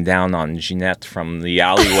going down on Ginette from the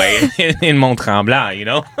alleyway in Mont Tremblant, you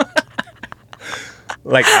know.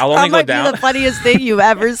 Like I'll only That go might down. be the funniest thing you've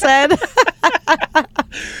ever said.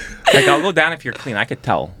 Like I'll go down if you're clean. I could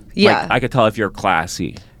tell. Yeah. Like, I could tell if you're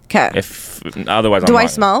classy. Okay. If otherwise, Do I'm I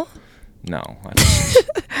not. smell? No.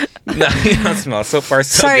 No, you don't smell. So far,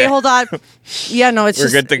 so Sorry, good. hold on. Yeah, no, it's We're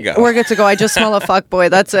just good to go. We're good to go. I just smell a fuckboy.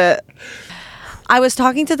 That's it. I was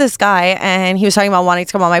talking to this guy and he was talking about wanting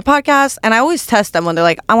to come on my podcast, and I always test them when they're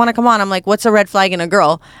like, I want to come on. I'm like, what's a red flag in a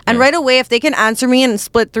girl? And right away, if they can answer me in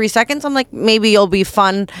split 3 seconds, I'm like, maybe you'll be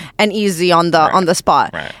fun and easy on the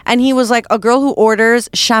spot. Right. And he was like, a girl who orders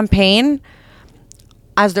champagne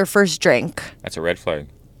as their first drink. That's a red flag.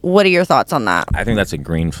 What are your thoughts on that? I think that's a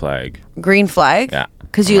green flag. Green flag? Yeah.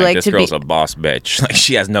 Because you I'm like this to be. girl's a boss bitch. Like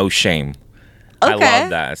she has no shame. I Okay. love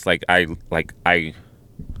that. It's like I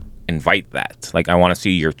invite that. Like I want to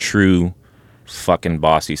see your true fucking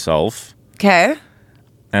bossy self. Okay.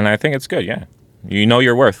 And I think it's good, yeah. You know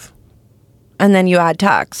your worth. And then you add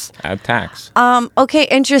tax. Add tax. Okay,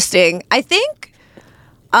 interesting. I think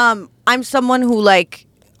I'm someone who like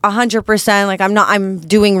 100% like I'm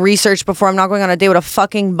doing research before. I'm not going on a date with a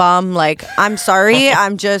fucking bum. Like I'm sorry,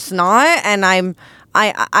 I'm just not, and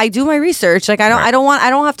I do my research. Like I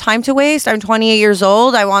don't have time to waste. I'm 28 years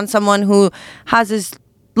old. I want someone who has his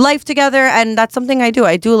life together, and that's something I do.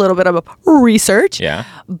 I do a little bit of research. Yeah.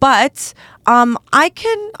 But I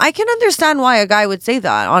can understand why a guy would say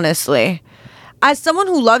that, honestly. As someone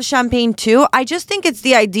who loves champagne too, I just think it's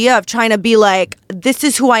the idea of trying to be like, this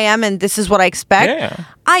is who I am and this is what I expect. Yeah.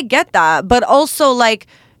 I get that. But also like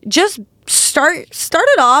just start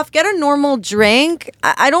it off, get a normal drink.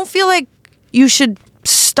 I don't feel like you should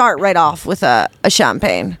start right off with a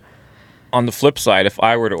champagne. On the flip side, if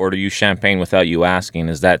I were to order you champagne without you asking,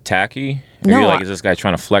 is that tacky? Are No, you like, is this guy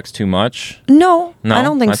trying to flex too much? No, No? I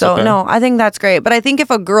don't think That's so. okay? No, I think that's great. But I think if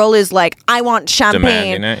a girl is like, I want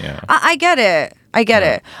champagne, Demanding it, yeah. I get it. I get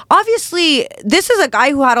it. Obviously, this is a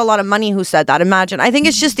guy who had a lot of money who said that. Imagine. I think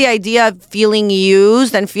it's just the idea of feeling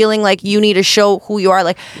used and feeling like you need to show who you are.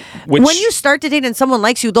 Like Which- when you start to date and someone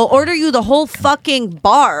likes you, they'll order you the whole fucking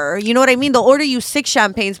bar. You know what I mean? They'll order you 6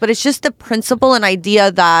 champagnes, but it's just the principle and idea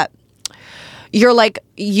that you're like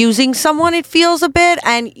using someone, it feels a bit,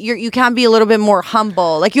 and you can be a little bit more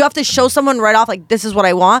humble. Like you have to show someone right off, like this is what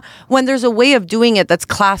I want, when there's a way of doing it that's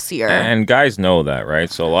classier. And guys know that, right?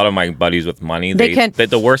 So a lot of my buddies with money, They can-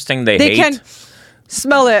 the worst thing they they hate, can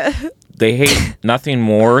smell it. they hate nothing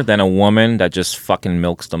more than a woman that just fucking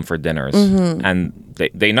milks them for dinners. Mm-hmm. And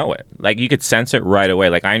they know it. Like you could sense it right away.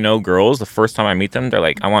 Like I know girls, the first time I meet them, they're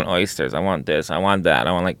like, I want oysters, I want this, I want that.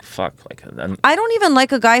 I want like, fuck. Like, I don't even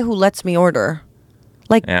like a guy who lets me order.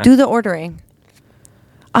 Like, Yeah. do the ordering.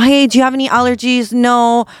 Hey, do you have any allergies?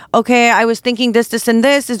 No. Okay, I was thinking this, and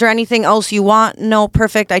this. Is there anything else you want? No.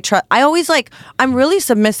 Perfect. I always like, I'm really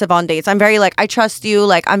submissive on dates. I'm very like, I trust you.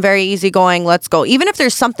 Like, I'm very easygoing. Let's go. Even if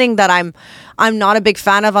there's something that I'm not a big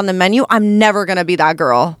fan of on the menu, I'm never going to be that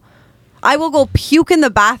girl. I will go puke in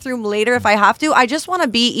the bathroom later if I have to. I just want to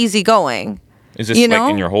be easygoing. is this you like know?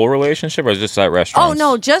 in your whole relationship or is this at Oh restaurants?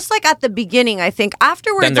 no, just like at the beginning, I think.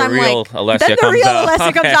 Afterwards, Then the I'm real like, Alessia then the comes real out.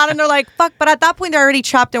 Alessia comes Okay. out, and they're like, "Fuck!" But at that point, they're already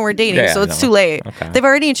trapped and we're dating, Yeah, so it's no. too late. Okay. They've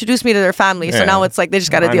already introduced me to their family, so Yeah. now it's like they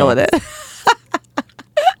just got to I deal know. with it.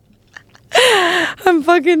 I'm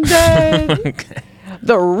fucking dead.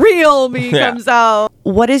 The real me Yeah. comes out.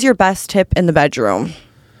 What is your best tip in the bedroom?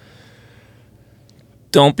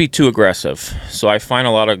 Don't be too aggressive. So I find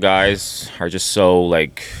a lot of guys are just so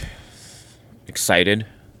like excited.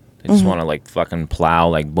 They Mm-hmm. just want to like fucking plow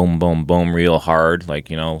like boom, boom, boom real hard. Like,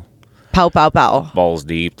 you know, Pow, pow, pow. balls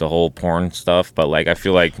deep, the whole porn stuff. But like, I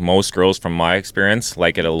feel like most girls from my experience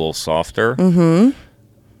like it a little softer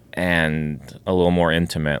and a little more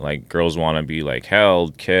intimate. Like girls want to be like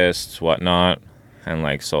held, kissed, whatnot. And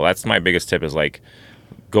like, so that's my biggest tip is like,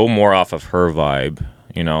 go more off of her vibe.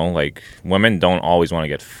 You know, like women don't always want to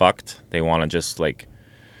get fucked. They want to just like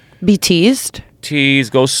Be teased. tease,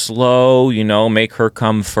 go slow, you know, make her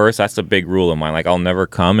come first. That's a big rule of mine. Like I'll never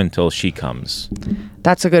come until she comes.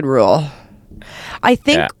 That's a good rule. I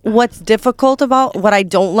think Yeah. what's difficult about what I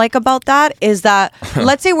don't like about that is that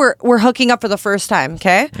let's say we're hooking up for the first time,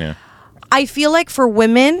 okay? Yeah. I feel like for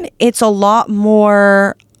women, it's a lot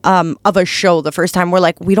more of a show the first time. We're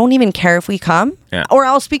like, we don't even care if we come. Yeah. Or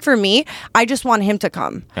I'll speak for me. I just want him to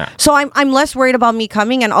come. Yeah. So I'm less worried about me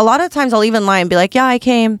coming. And a lot of times I'll even lie and be like, yeah, I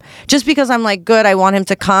came. Just because I'm like, good, I want him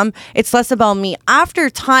to come. It's less about me. After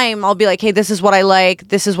time, I'll be like, hey, this is what I like.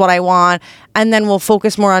 This is what I want. And then we'll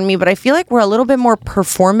focus more on me. But I feel like we're a little bit more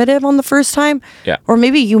performative on the first time. Yeah. Or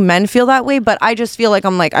maybe you men feel that way. But I just feel like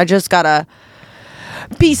I'm like, I just gotta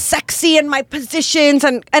be sexy in my positions,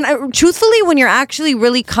 and truthfully, when you're actually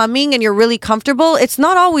really coming and you're really comfortable, it's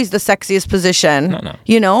not always the sexiest position. No.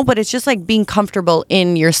 You know, but it's just like being comfortable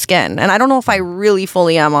in your skin. And I don't know if I really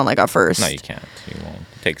fully am on like a first. No, you can't. You won't.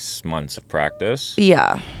 It takes months of practice.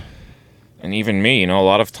 Yeah. And even me, a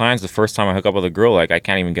lot of times the first time I hook up with a girl, like I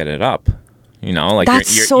can't even get it up. Like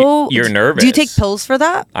That's you're nervous. Do you take pills for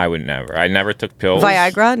that? I would never. I never took pills.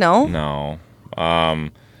 Viagra? No. No.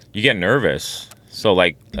 You get nervous. So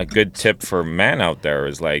like a good tip for men out there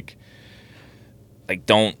is like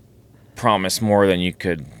don't promise more than you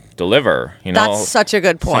could deliver. That's such a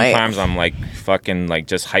good point. Sometimes I'm like fucking like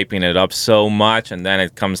just hyping it up so much, and then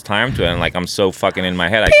it comes time to it, and like I'm so fucking in my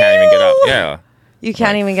head, I can't even get up. Yeah. You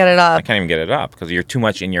can't even get it up. I can't even get it up because you're too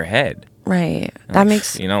much in your head. Right. That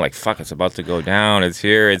makes. Like fuck, it's about to go down. It's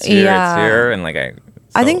here. It's here. Yeah. It's here. And like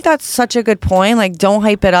I think that's such a good point. Like, don't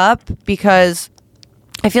hype it up, because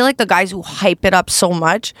I feel like the guys who hype it up so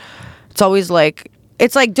much, it's always like,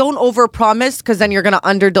 it's like, don't overpromise, because then you're going to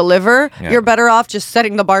underdeliver. Yeah. You're better off just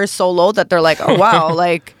setting the bar so low that they're like, oh, wow,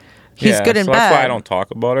 like, he's good in bed. That's why I don't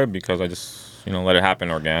talk about it, because I just, let it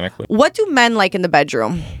happen organically. What do men like in the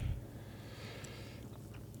bedroom?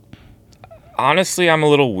 Honestly, I'm a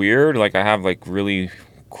little weird. Like, I have, like, really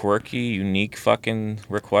quirky, unique fucking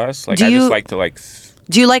requests. Like, I just like to, like...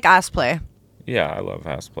 Do you like ass play? Yeah, I love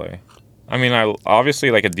ass play. I mean, I obviously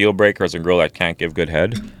like a deal breaker is a girl that can't give good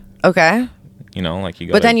head. Okay. Like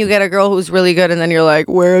you. But then you get a girl who's really good, and then you're like,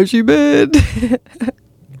 where has she been?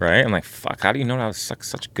 Right? I'm like, fuck. How do you know that was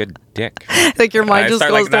such good dick? Like your mind just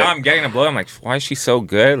goes like, there. now I'm getting a blow. I'm like, why is she so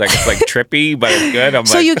good? Like it's like trippy, but it's good. I'm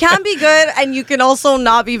so like, you can be good, and you can also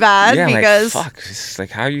not be bad, yeah, because I'm like, fuck. It's like,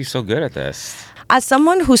 how are you so good at this? As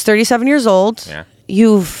someone who's 37 years old. Yeah.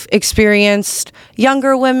 You've experienced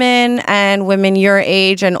younger women and women your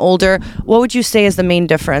age and older. What would you say is the main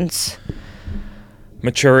difference?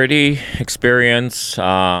 Maturity, experience.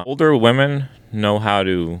 Older women know how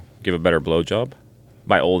to give a better blowjob.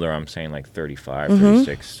 By older, I'm saying like 35,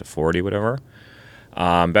 36 to 40, whatever.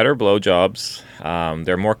 Better blowjobs.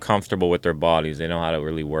 They're more comfortable with their bodies. They know how to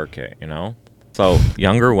really work it, So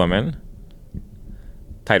younger women,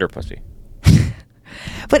 tighter pussy.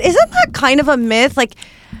 But isn't that kind of a myth? Like,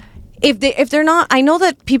 if they're not, I know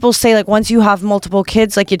that people say like once you have multiple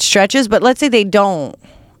kids, like it stretches. But let's say they don't,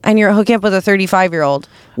 and you're hooking up with a 35-year-old.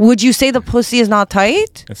 Would you say the pussy is not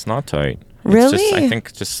tight? It's not tight. Really? It's just, I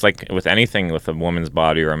think just like with anything with a woman's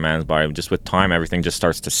body or a man's body, just with time, everything just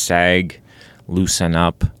starts to sag, loosen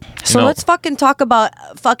up. So let's fucking talk about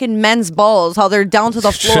fucking men's balls, how they're down to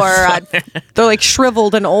the floor. They're like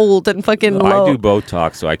shriveled and old and fucking low. I do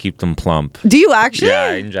Botox, so I keep them plump. Do you actually? Yeah,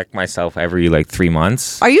 I inject myself every like 3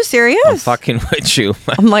 months. Are you serious? I'm fucking with you.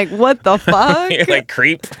 I'm like, what the fuck? You're like,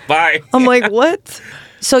 creep, bye. I'm like, what?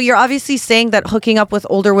 So you're obviously saying that hooking up with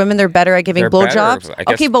older women, they're better at giving blowjobs.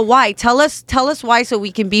 Okay, but why? Tell us why, so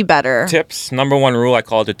we can be better. Tips. Number one rule, I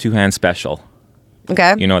call it the 2-hand special.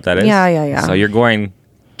 Okay. You know what that is? Yeah. So you're going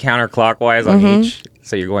counterclockwise on each.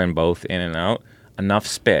 So you're going both in and out. Enough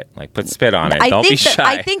spit. Like put spit on it. Don't be shy.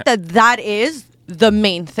 I think that is the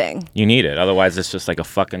main thing. You need it. Otherwise, it's just like a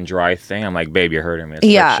fucking dry thing. I'm like, babe, you're hurting me. It's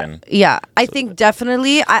friction. Yeah. I think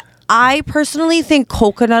definitely. I personally think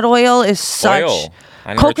coconut oil is such... Oil.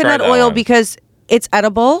 I never coconut tried that oil one. Because it's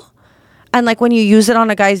edible. And like when you use it on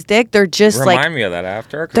a guy's dick, they're just Remind me of that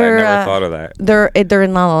after, because I they're, never thought of that. They're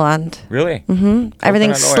in La La Land. Really? Mm-hmm.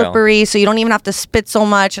 Everything's oil. slippery, so you don't even have to spit so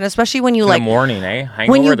much. And especially when you In like the morning,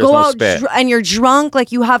 Hangover, when you there's go no out spit. and you're drunk,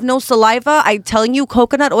 like you have no saliva. I'm telling you,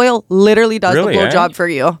 coconut oil literally does Really, the blowjob for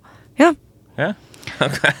you. Yeah. Yeah.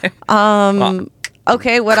 Okay.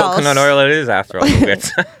 Okay. What else? Coconut oil it is after all the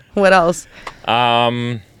bits. What else?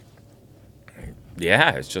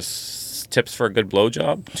 Yeah, it's just tips for a good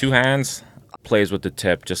blowjob. 2 hands. plays with the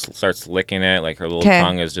tip, just starts licking it, like her little 'Kay.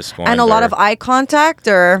 tongue is just going. And a lot of eye contact,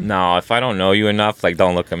 or No, if I don't know you enough, like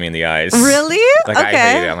don't look at me in the eyes. Really? Like I hate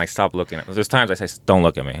Okay. it. I'm like, stop looking at me. There's times I say, don't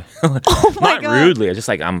look at me. Oh my Not God. rudely. I just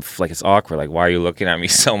like like it's awkward. Like, why are you looking at me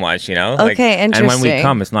so much? You know? Like, Okay, And when we interesting.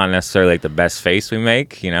 come, it's not necessarily like the best face we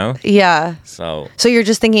make. You know? Yeah. So So you're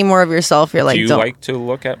just thinking more of yourself. You're like, do you don't. like to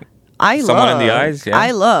look at I someone look. in the eyes? Yeah. I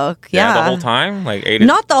look. Yeah. the whole time? Like 8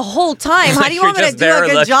 Not the whole time. How do you You're want me to just do there a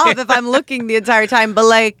good looking. job if I'm looking the entire time? But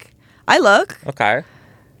like, I look Okay.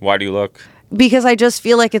 Why do you look? because I just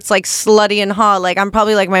feel like it's like slutty and hot. Like I'm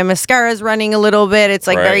probably like my mascara's running a little bit. It's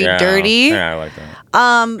like Right, very yeah. dirty. Yeah, I like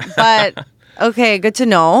that. But okay, good to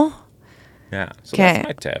know. Yeah. So 'Kay. that's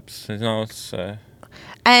my tips. You know, it's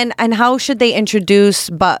And how should they introduce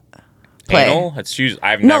butt play? anal. It's usually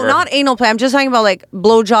I've No, never not anal play. I'm just talking about like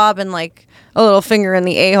blowjob and like a little finger in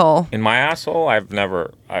the a-hole. in my asshole. I've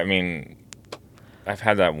never. I mean, I've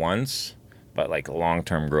had that once, but like a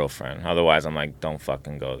long-term girlfriend. Otherwise, I'm like, don't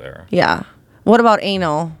fucking go there. Yeah. What about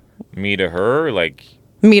anal? Me to her, like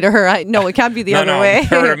Me to her? No, it can't be the other way.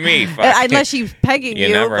 her to me. Fuck. Unless she's pegging you.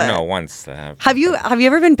 You never but- know. Once that happens. Have you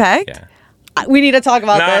ever been pegged? Yeah. We need to talk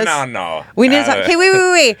about this. No. We need to talk. Okay,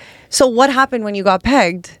 wait. So what happened when you got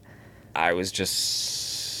pegged? I was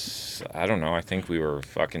just, I don't know. I think we were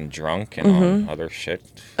fucking drunk and on other shit.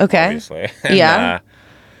 Okay. Obviously. Yeah.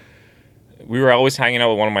 We were always hanging out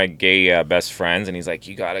with one of my gay best friends, and he's like,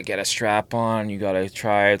 "You gotta get a strap on. You gotta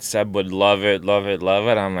try it. Seb would love it, love it, love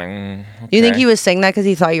it." I'm like, You think okay. he was saying that because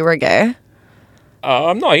he thought you were gay?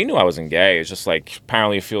 No, he knew I wasn't gay. It's just like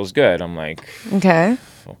apparently it feels good. I'm like, Okay.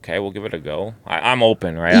 okay, we'll give it a go. I'm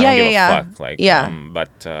open, right? Yeah, I don't give yeah. a fuck. Like, Yeah.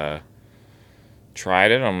 But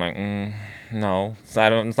tried it. I'm like, no, it's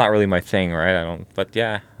not really my thing, right? I don't. But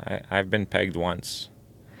yeah, I've been pegged once.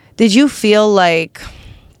 Did you feel like,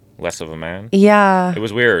 Less of a man. yeah, It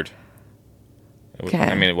was weird. Okay.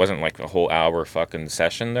 I mean, it wasn't like a whole hour fucking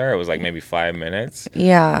session there. It was like maybe 5 minutes. And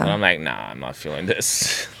yeah. I'm like, nah, I'm not feeling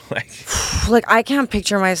this. Like I can't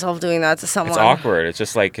picture myself doing that to someone. It's awkward. It's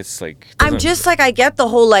just like I'm just like, I get the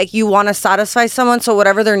whole like you want to satisfy someone, so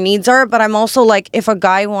whatever their needs are. But I'm also like, if a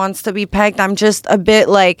guy wants to be pegged, I'm just a bit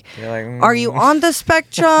like, You're like, are you on the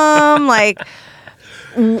spectrum? like,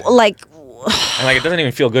 like. And like it doesn't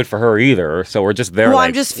even feel good for her either. So we're just there. Well, like,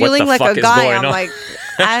 I'm just what feeling the like fuck a is guy. going I'm on? like,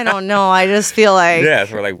 I don't know. I just feel like, yeah,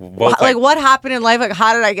 so we're like, both like what happened in life? Like,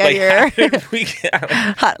 how did I get like, here? how did we get,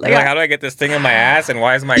 How- like, how do I get this thing in my ass? And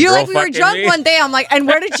why is my You're girl like, we were fucking drunk me? one day. I'm like, and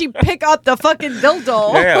where did she pick up the fucking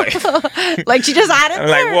dildo? Yeah, Like she just had it I'm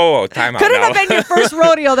there. like, whoa, time out Couldn't now. have been your first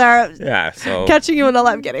rodeo there. Yeah, so. Catching you in the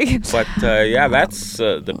lab getting. But yeah, that's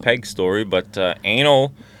the peg story. But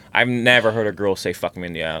anal, I've never heard a girl say "fuck me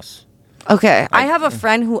in the ass." Okay, I have a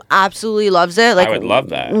friend who absolutely loves it. Like, I would love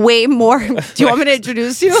that. Way more. Do you want me to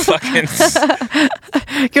introduce you? Fucking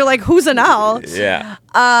You're like, who's an owl? yeah.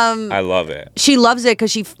 I love it. She loves it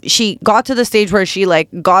because she got to the stage where she like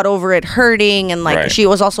got over it hurting, and like Right. she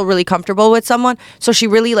was also really comfortable with someone. So she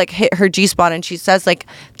really like hit her G spot, and she says like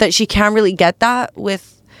that she can't really get that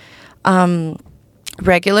with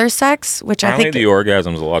regular sex, which I Apparently, think the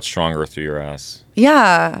orgasm's a lot stronger through your ass.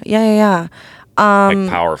 yeah. Like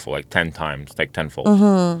powerful, like 10 times, like tenfold.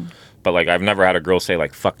 Mm-hmm. But like, I've never had a girl say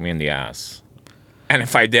like "fuck me in the ass," and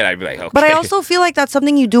if I did, I'd be like, okay. But I also feel like that's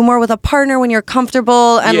something you do more with a partner when you're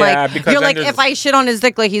comfortable, and Yeah, like because you're then like, there's- if I shit on his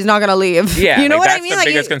dick, like he's not gonna leave. yeah, you know like, what I that's mean? the Like,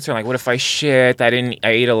 biggest concern. Like, what if I shit? I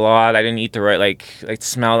ate a lot. I didn't eat the right like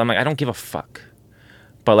smell. I'm like, I don't give a fuck.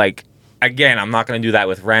 But like, again, I'm not gonna do that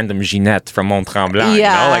with random Ginette from Mont Tremblant. You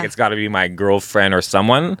Yeah. know, like it's got to be my girlfriend or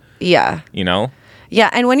someone. yeah, You know. yeah.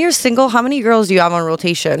 And when you're single, how many girls do you have on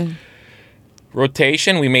rotation?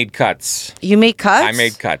 Rotation, we made cuts. You make cuts. I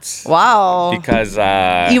made cuts. Wow. Because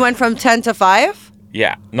You went from 10 to 5.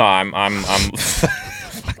 yeah. No, I'm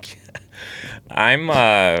fuck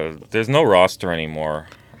yeah. There's no roster anymore.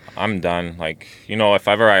 I'm done. Like, you know, if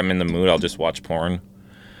ever I'm in the mood, I'll just watch porn.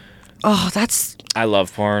 Oh, that's I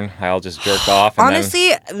love porn. I'll just jerk off and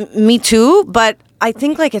honestly me too. But I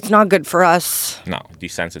think like it's not good for us. then no,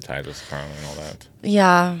 desensitize us apparently and all that.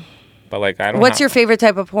 Yeah. But like I don't What's your favorite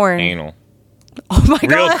type of porn? anal. Oh my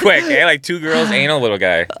Real god. quick, eh? Like 2 girls, anal, little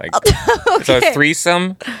guy. Like so a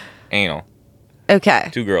threesome, anal. Okay.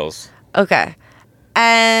 2 girls. Okay.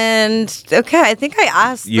 And okay, I think I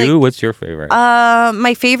asked You? What's your favorite?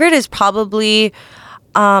 my favorite is probably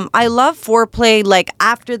I love foreplay like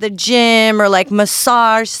after the gym or like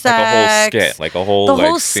massage sex. like a whole skit, like a whole the like,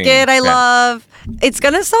 whole scene. skit I Yeah. love. It's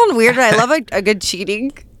gonna sound weird, but I love a good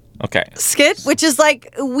cheating Okay. skit, which is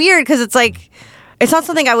like weird because it's like it's not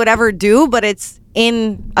something I would ever do, but it's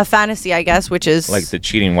in a fantasy, I guess, which is Like the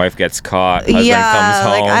cheating wife gets caught, husband yeah, comes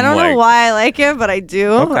home. like I don't know why I like it, but I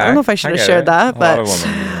do. Okay, I don't know if I should have get shared it. that, A lot of but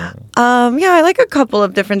women do that. yeah, I like a couple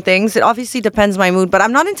of different things. It obviously depends my mood, but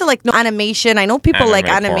I'm not into like no animation. I know people like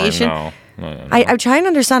Anime porn, animation. no. I'm trying to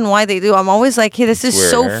understand why they do. I'm always like, hey, this is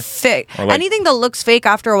so weird. fake. Or like- Anything that looks fake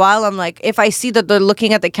after a while, I'm like, if I see that they're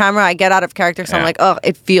looking at the camera, I get out of character. So I'm Yeah. like, oh,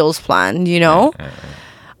 it feels planned, you know?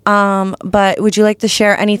 But would you like to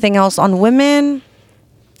share anything else on women?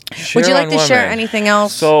 Would you like to share anything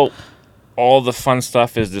else? So, all the fun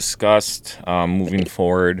stuff is discussed moving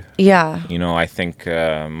forward. Yeah. You know, I think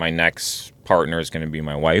my next partner is going to be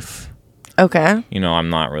my wife. Okay. You know, I'm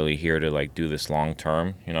not really here to like do this long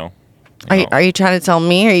term. You know. Are you trying to tell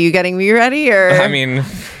me? Are you getting me ready? Or I mean,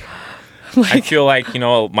 I feel like, you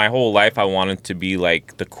know, my whole life I wanted to be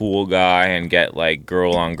like the cool guy and get like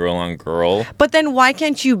girl on girl on girl. But then why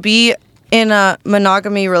can't you be in a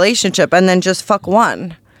monogamy relationship and then just fuck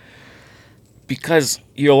one? Because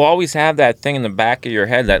you'll always have that thing in the back of your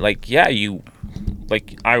head that like, yeah, you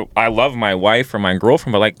like I love my wife or my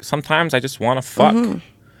girlfriend, but like sometimes I just want to fuck. Mm-hmm.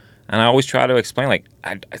 And I always try to explain like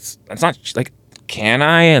it's not like, can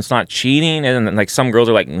I? It's not cheating. And then, like some girls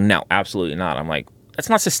are like, no, absolutely not. I'm like, that's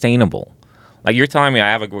not sustainable. Like you're telling me I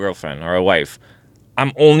have a girlfriend or a wife.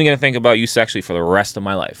 I'm only going to think about you sexually for the rest of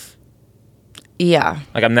my life. Yeah.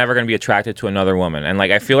 Like I'm never going to be attracted to another woman. And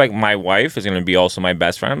like I feel like my wife is going to be also my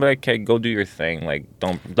best friend. But like, okay, go do your thing. Like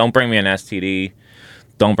don't bring me an STD.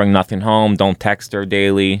 Don't bring nothing home. Don't text her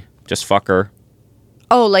daily. Just fuck her.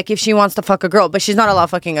 Oh, like if she wants to fuck a girl, but she's not allowed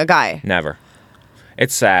fucking a guy. Never.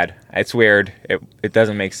 It's sad. It's weird. It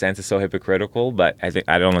doesn't make sense. It's so hypocritical, but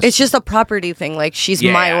I don't know. It's just a property thing. Like she's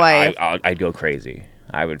my wife. I'd go crazy.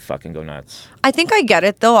 I would fucking go nuts. I think I get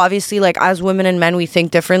it though. Obviously, like as women and men, we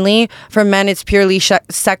think differently. For men, it's purely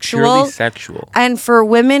sexual. Purely sexual. And for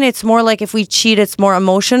women, it's more like if we cheat, it's more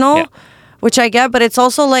emotional. Yeah. Which I get, but it's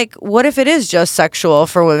also like, what if it is just sexual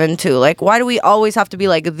for women too? Like, why do we always have to be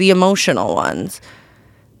like the emotional ones?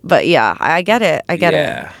 But yeah, I get it. I get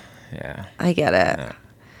it. Yeah. I get it.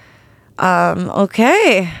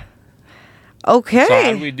 Okay. Okay. So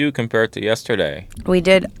how did we do compared to yesterday? We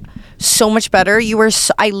did so much better. You were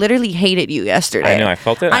I literally hated you yesterday. I know, I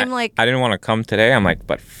felt it. I'm like, I didn't want to come today. I'm like,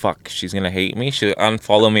 but fuck, she's going to hate me. She'll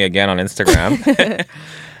unfollow me again on Instagram.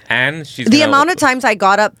 And she's the amount of times I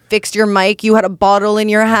got up, fixed your mic, you had a bottle in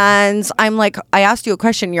your hands. I'm like, I asked you a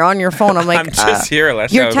question. You're on your phone. I'm like, I'm just here.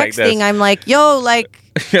 Let's you're go like texting. this. I'm like, yo, like,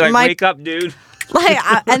 You're like, my- wake up, dude. like,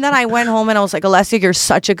 and then I went home and I was like, Alessia, you're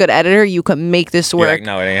such a good editor. You can make this You're work. like,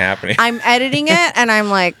 no, it ain't happening. I'm editing it and I'm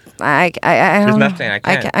like, I don't, nothing, I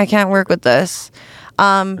can't. I can't work with this.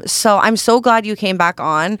 So I'm so glad you came back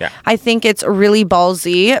on. Yeah. I think it's really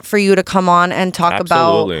ballsy for you to come on and talk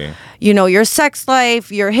Absolutely. about, you know, your sex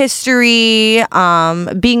life, your history,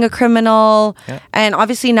 being a criminal, Yeah. and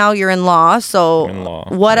obviously now you're in law. So In law,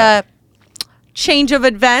 what yeah. a change of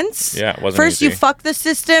events. Yeah, it wasn't First you easy. fuck the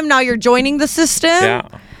system, now you're joining the system.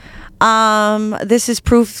 Yeah. This is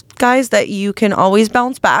proof, guys, that you can always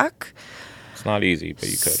bounce back. It's not easy, but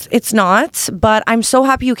you could. It's not, but I'm so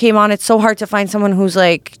happy you came on. It's so hard to find someone who's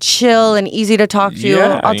like chill and easy to talk to.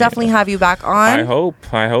 Yeah, I'll yeah. definitely have you back on. I hope,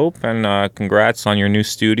 and congrats on your new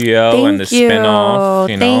studio and the Thank you. spin-off.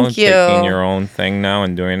 You know, Thank you. taking your own thing now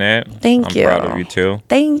and doing it. Thank I'm you. proud of you too.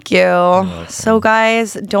 Thank you. So,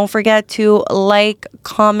 guys, don't forget to like,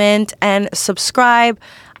 comment, and subscribe.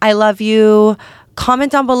 I love you.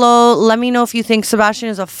 Comment down below. Let me know if you think Sebastian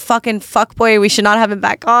is a fucking fuckboy. We should not have him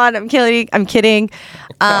back on. I'm kidding. Come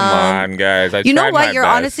on, guys. You know tried what? my You're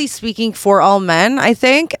best. honestly speaking for all men, I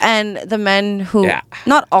think, and the men who, Yeah.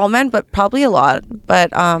 not all men, but probably a lot.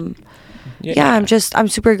 But yeah, I'm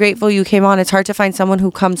super grateful you came on. It's hard to find someone who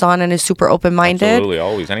comes on and is super open-minded. Absolutely,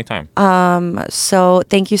 always, anytime. So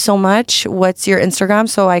thank you so much. What's your Instagram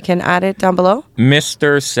so I can add it down below?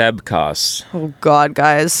 Mr. Sebcos. Oh God,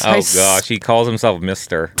 guys. Oh gosh, he calls himself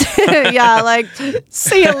Mr. Yeah, like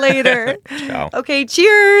see you later. Ciao. Okay,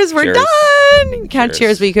 cheers. We're Cheers. done. You can't Cheers.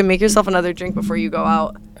 cheers, but you can make yourself another drink before you go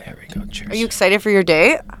out. There we go. Cheers. Are you excited for your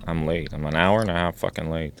date? I'm late. I'm an hour and a half fucking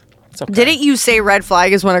late. It's okay. Didn't you say red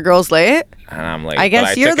flag is when a girl's late? And I'm late. I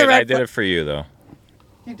guess but you're took the it, red I did flag- it for you though.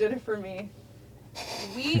 You did it for me.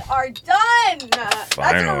 We are done. That's a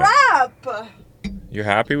Finally. wrap. You're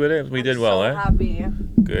happy with it? We did well, so eh? happy.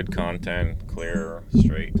 Good content, clear,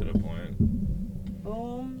 straight to the point.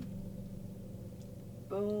 Boom.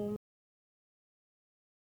 Boom.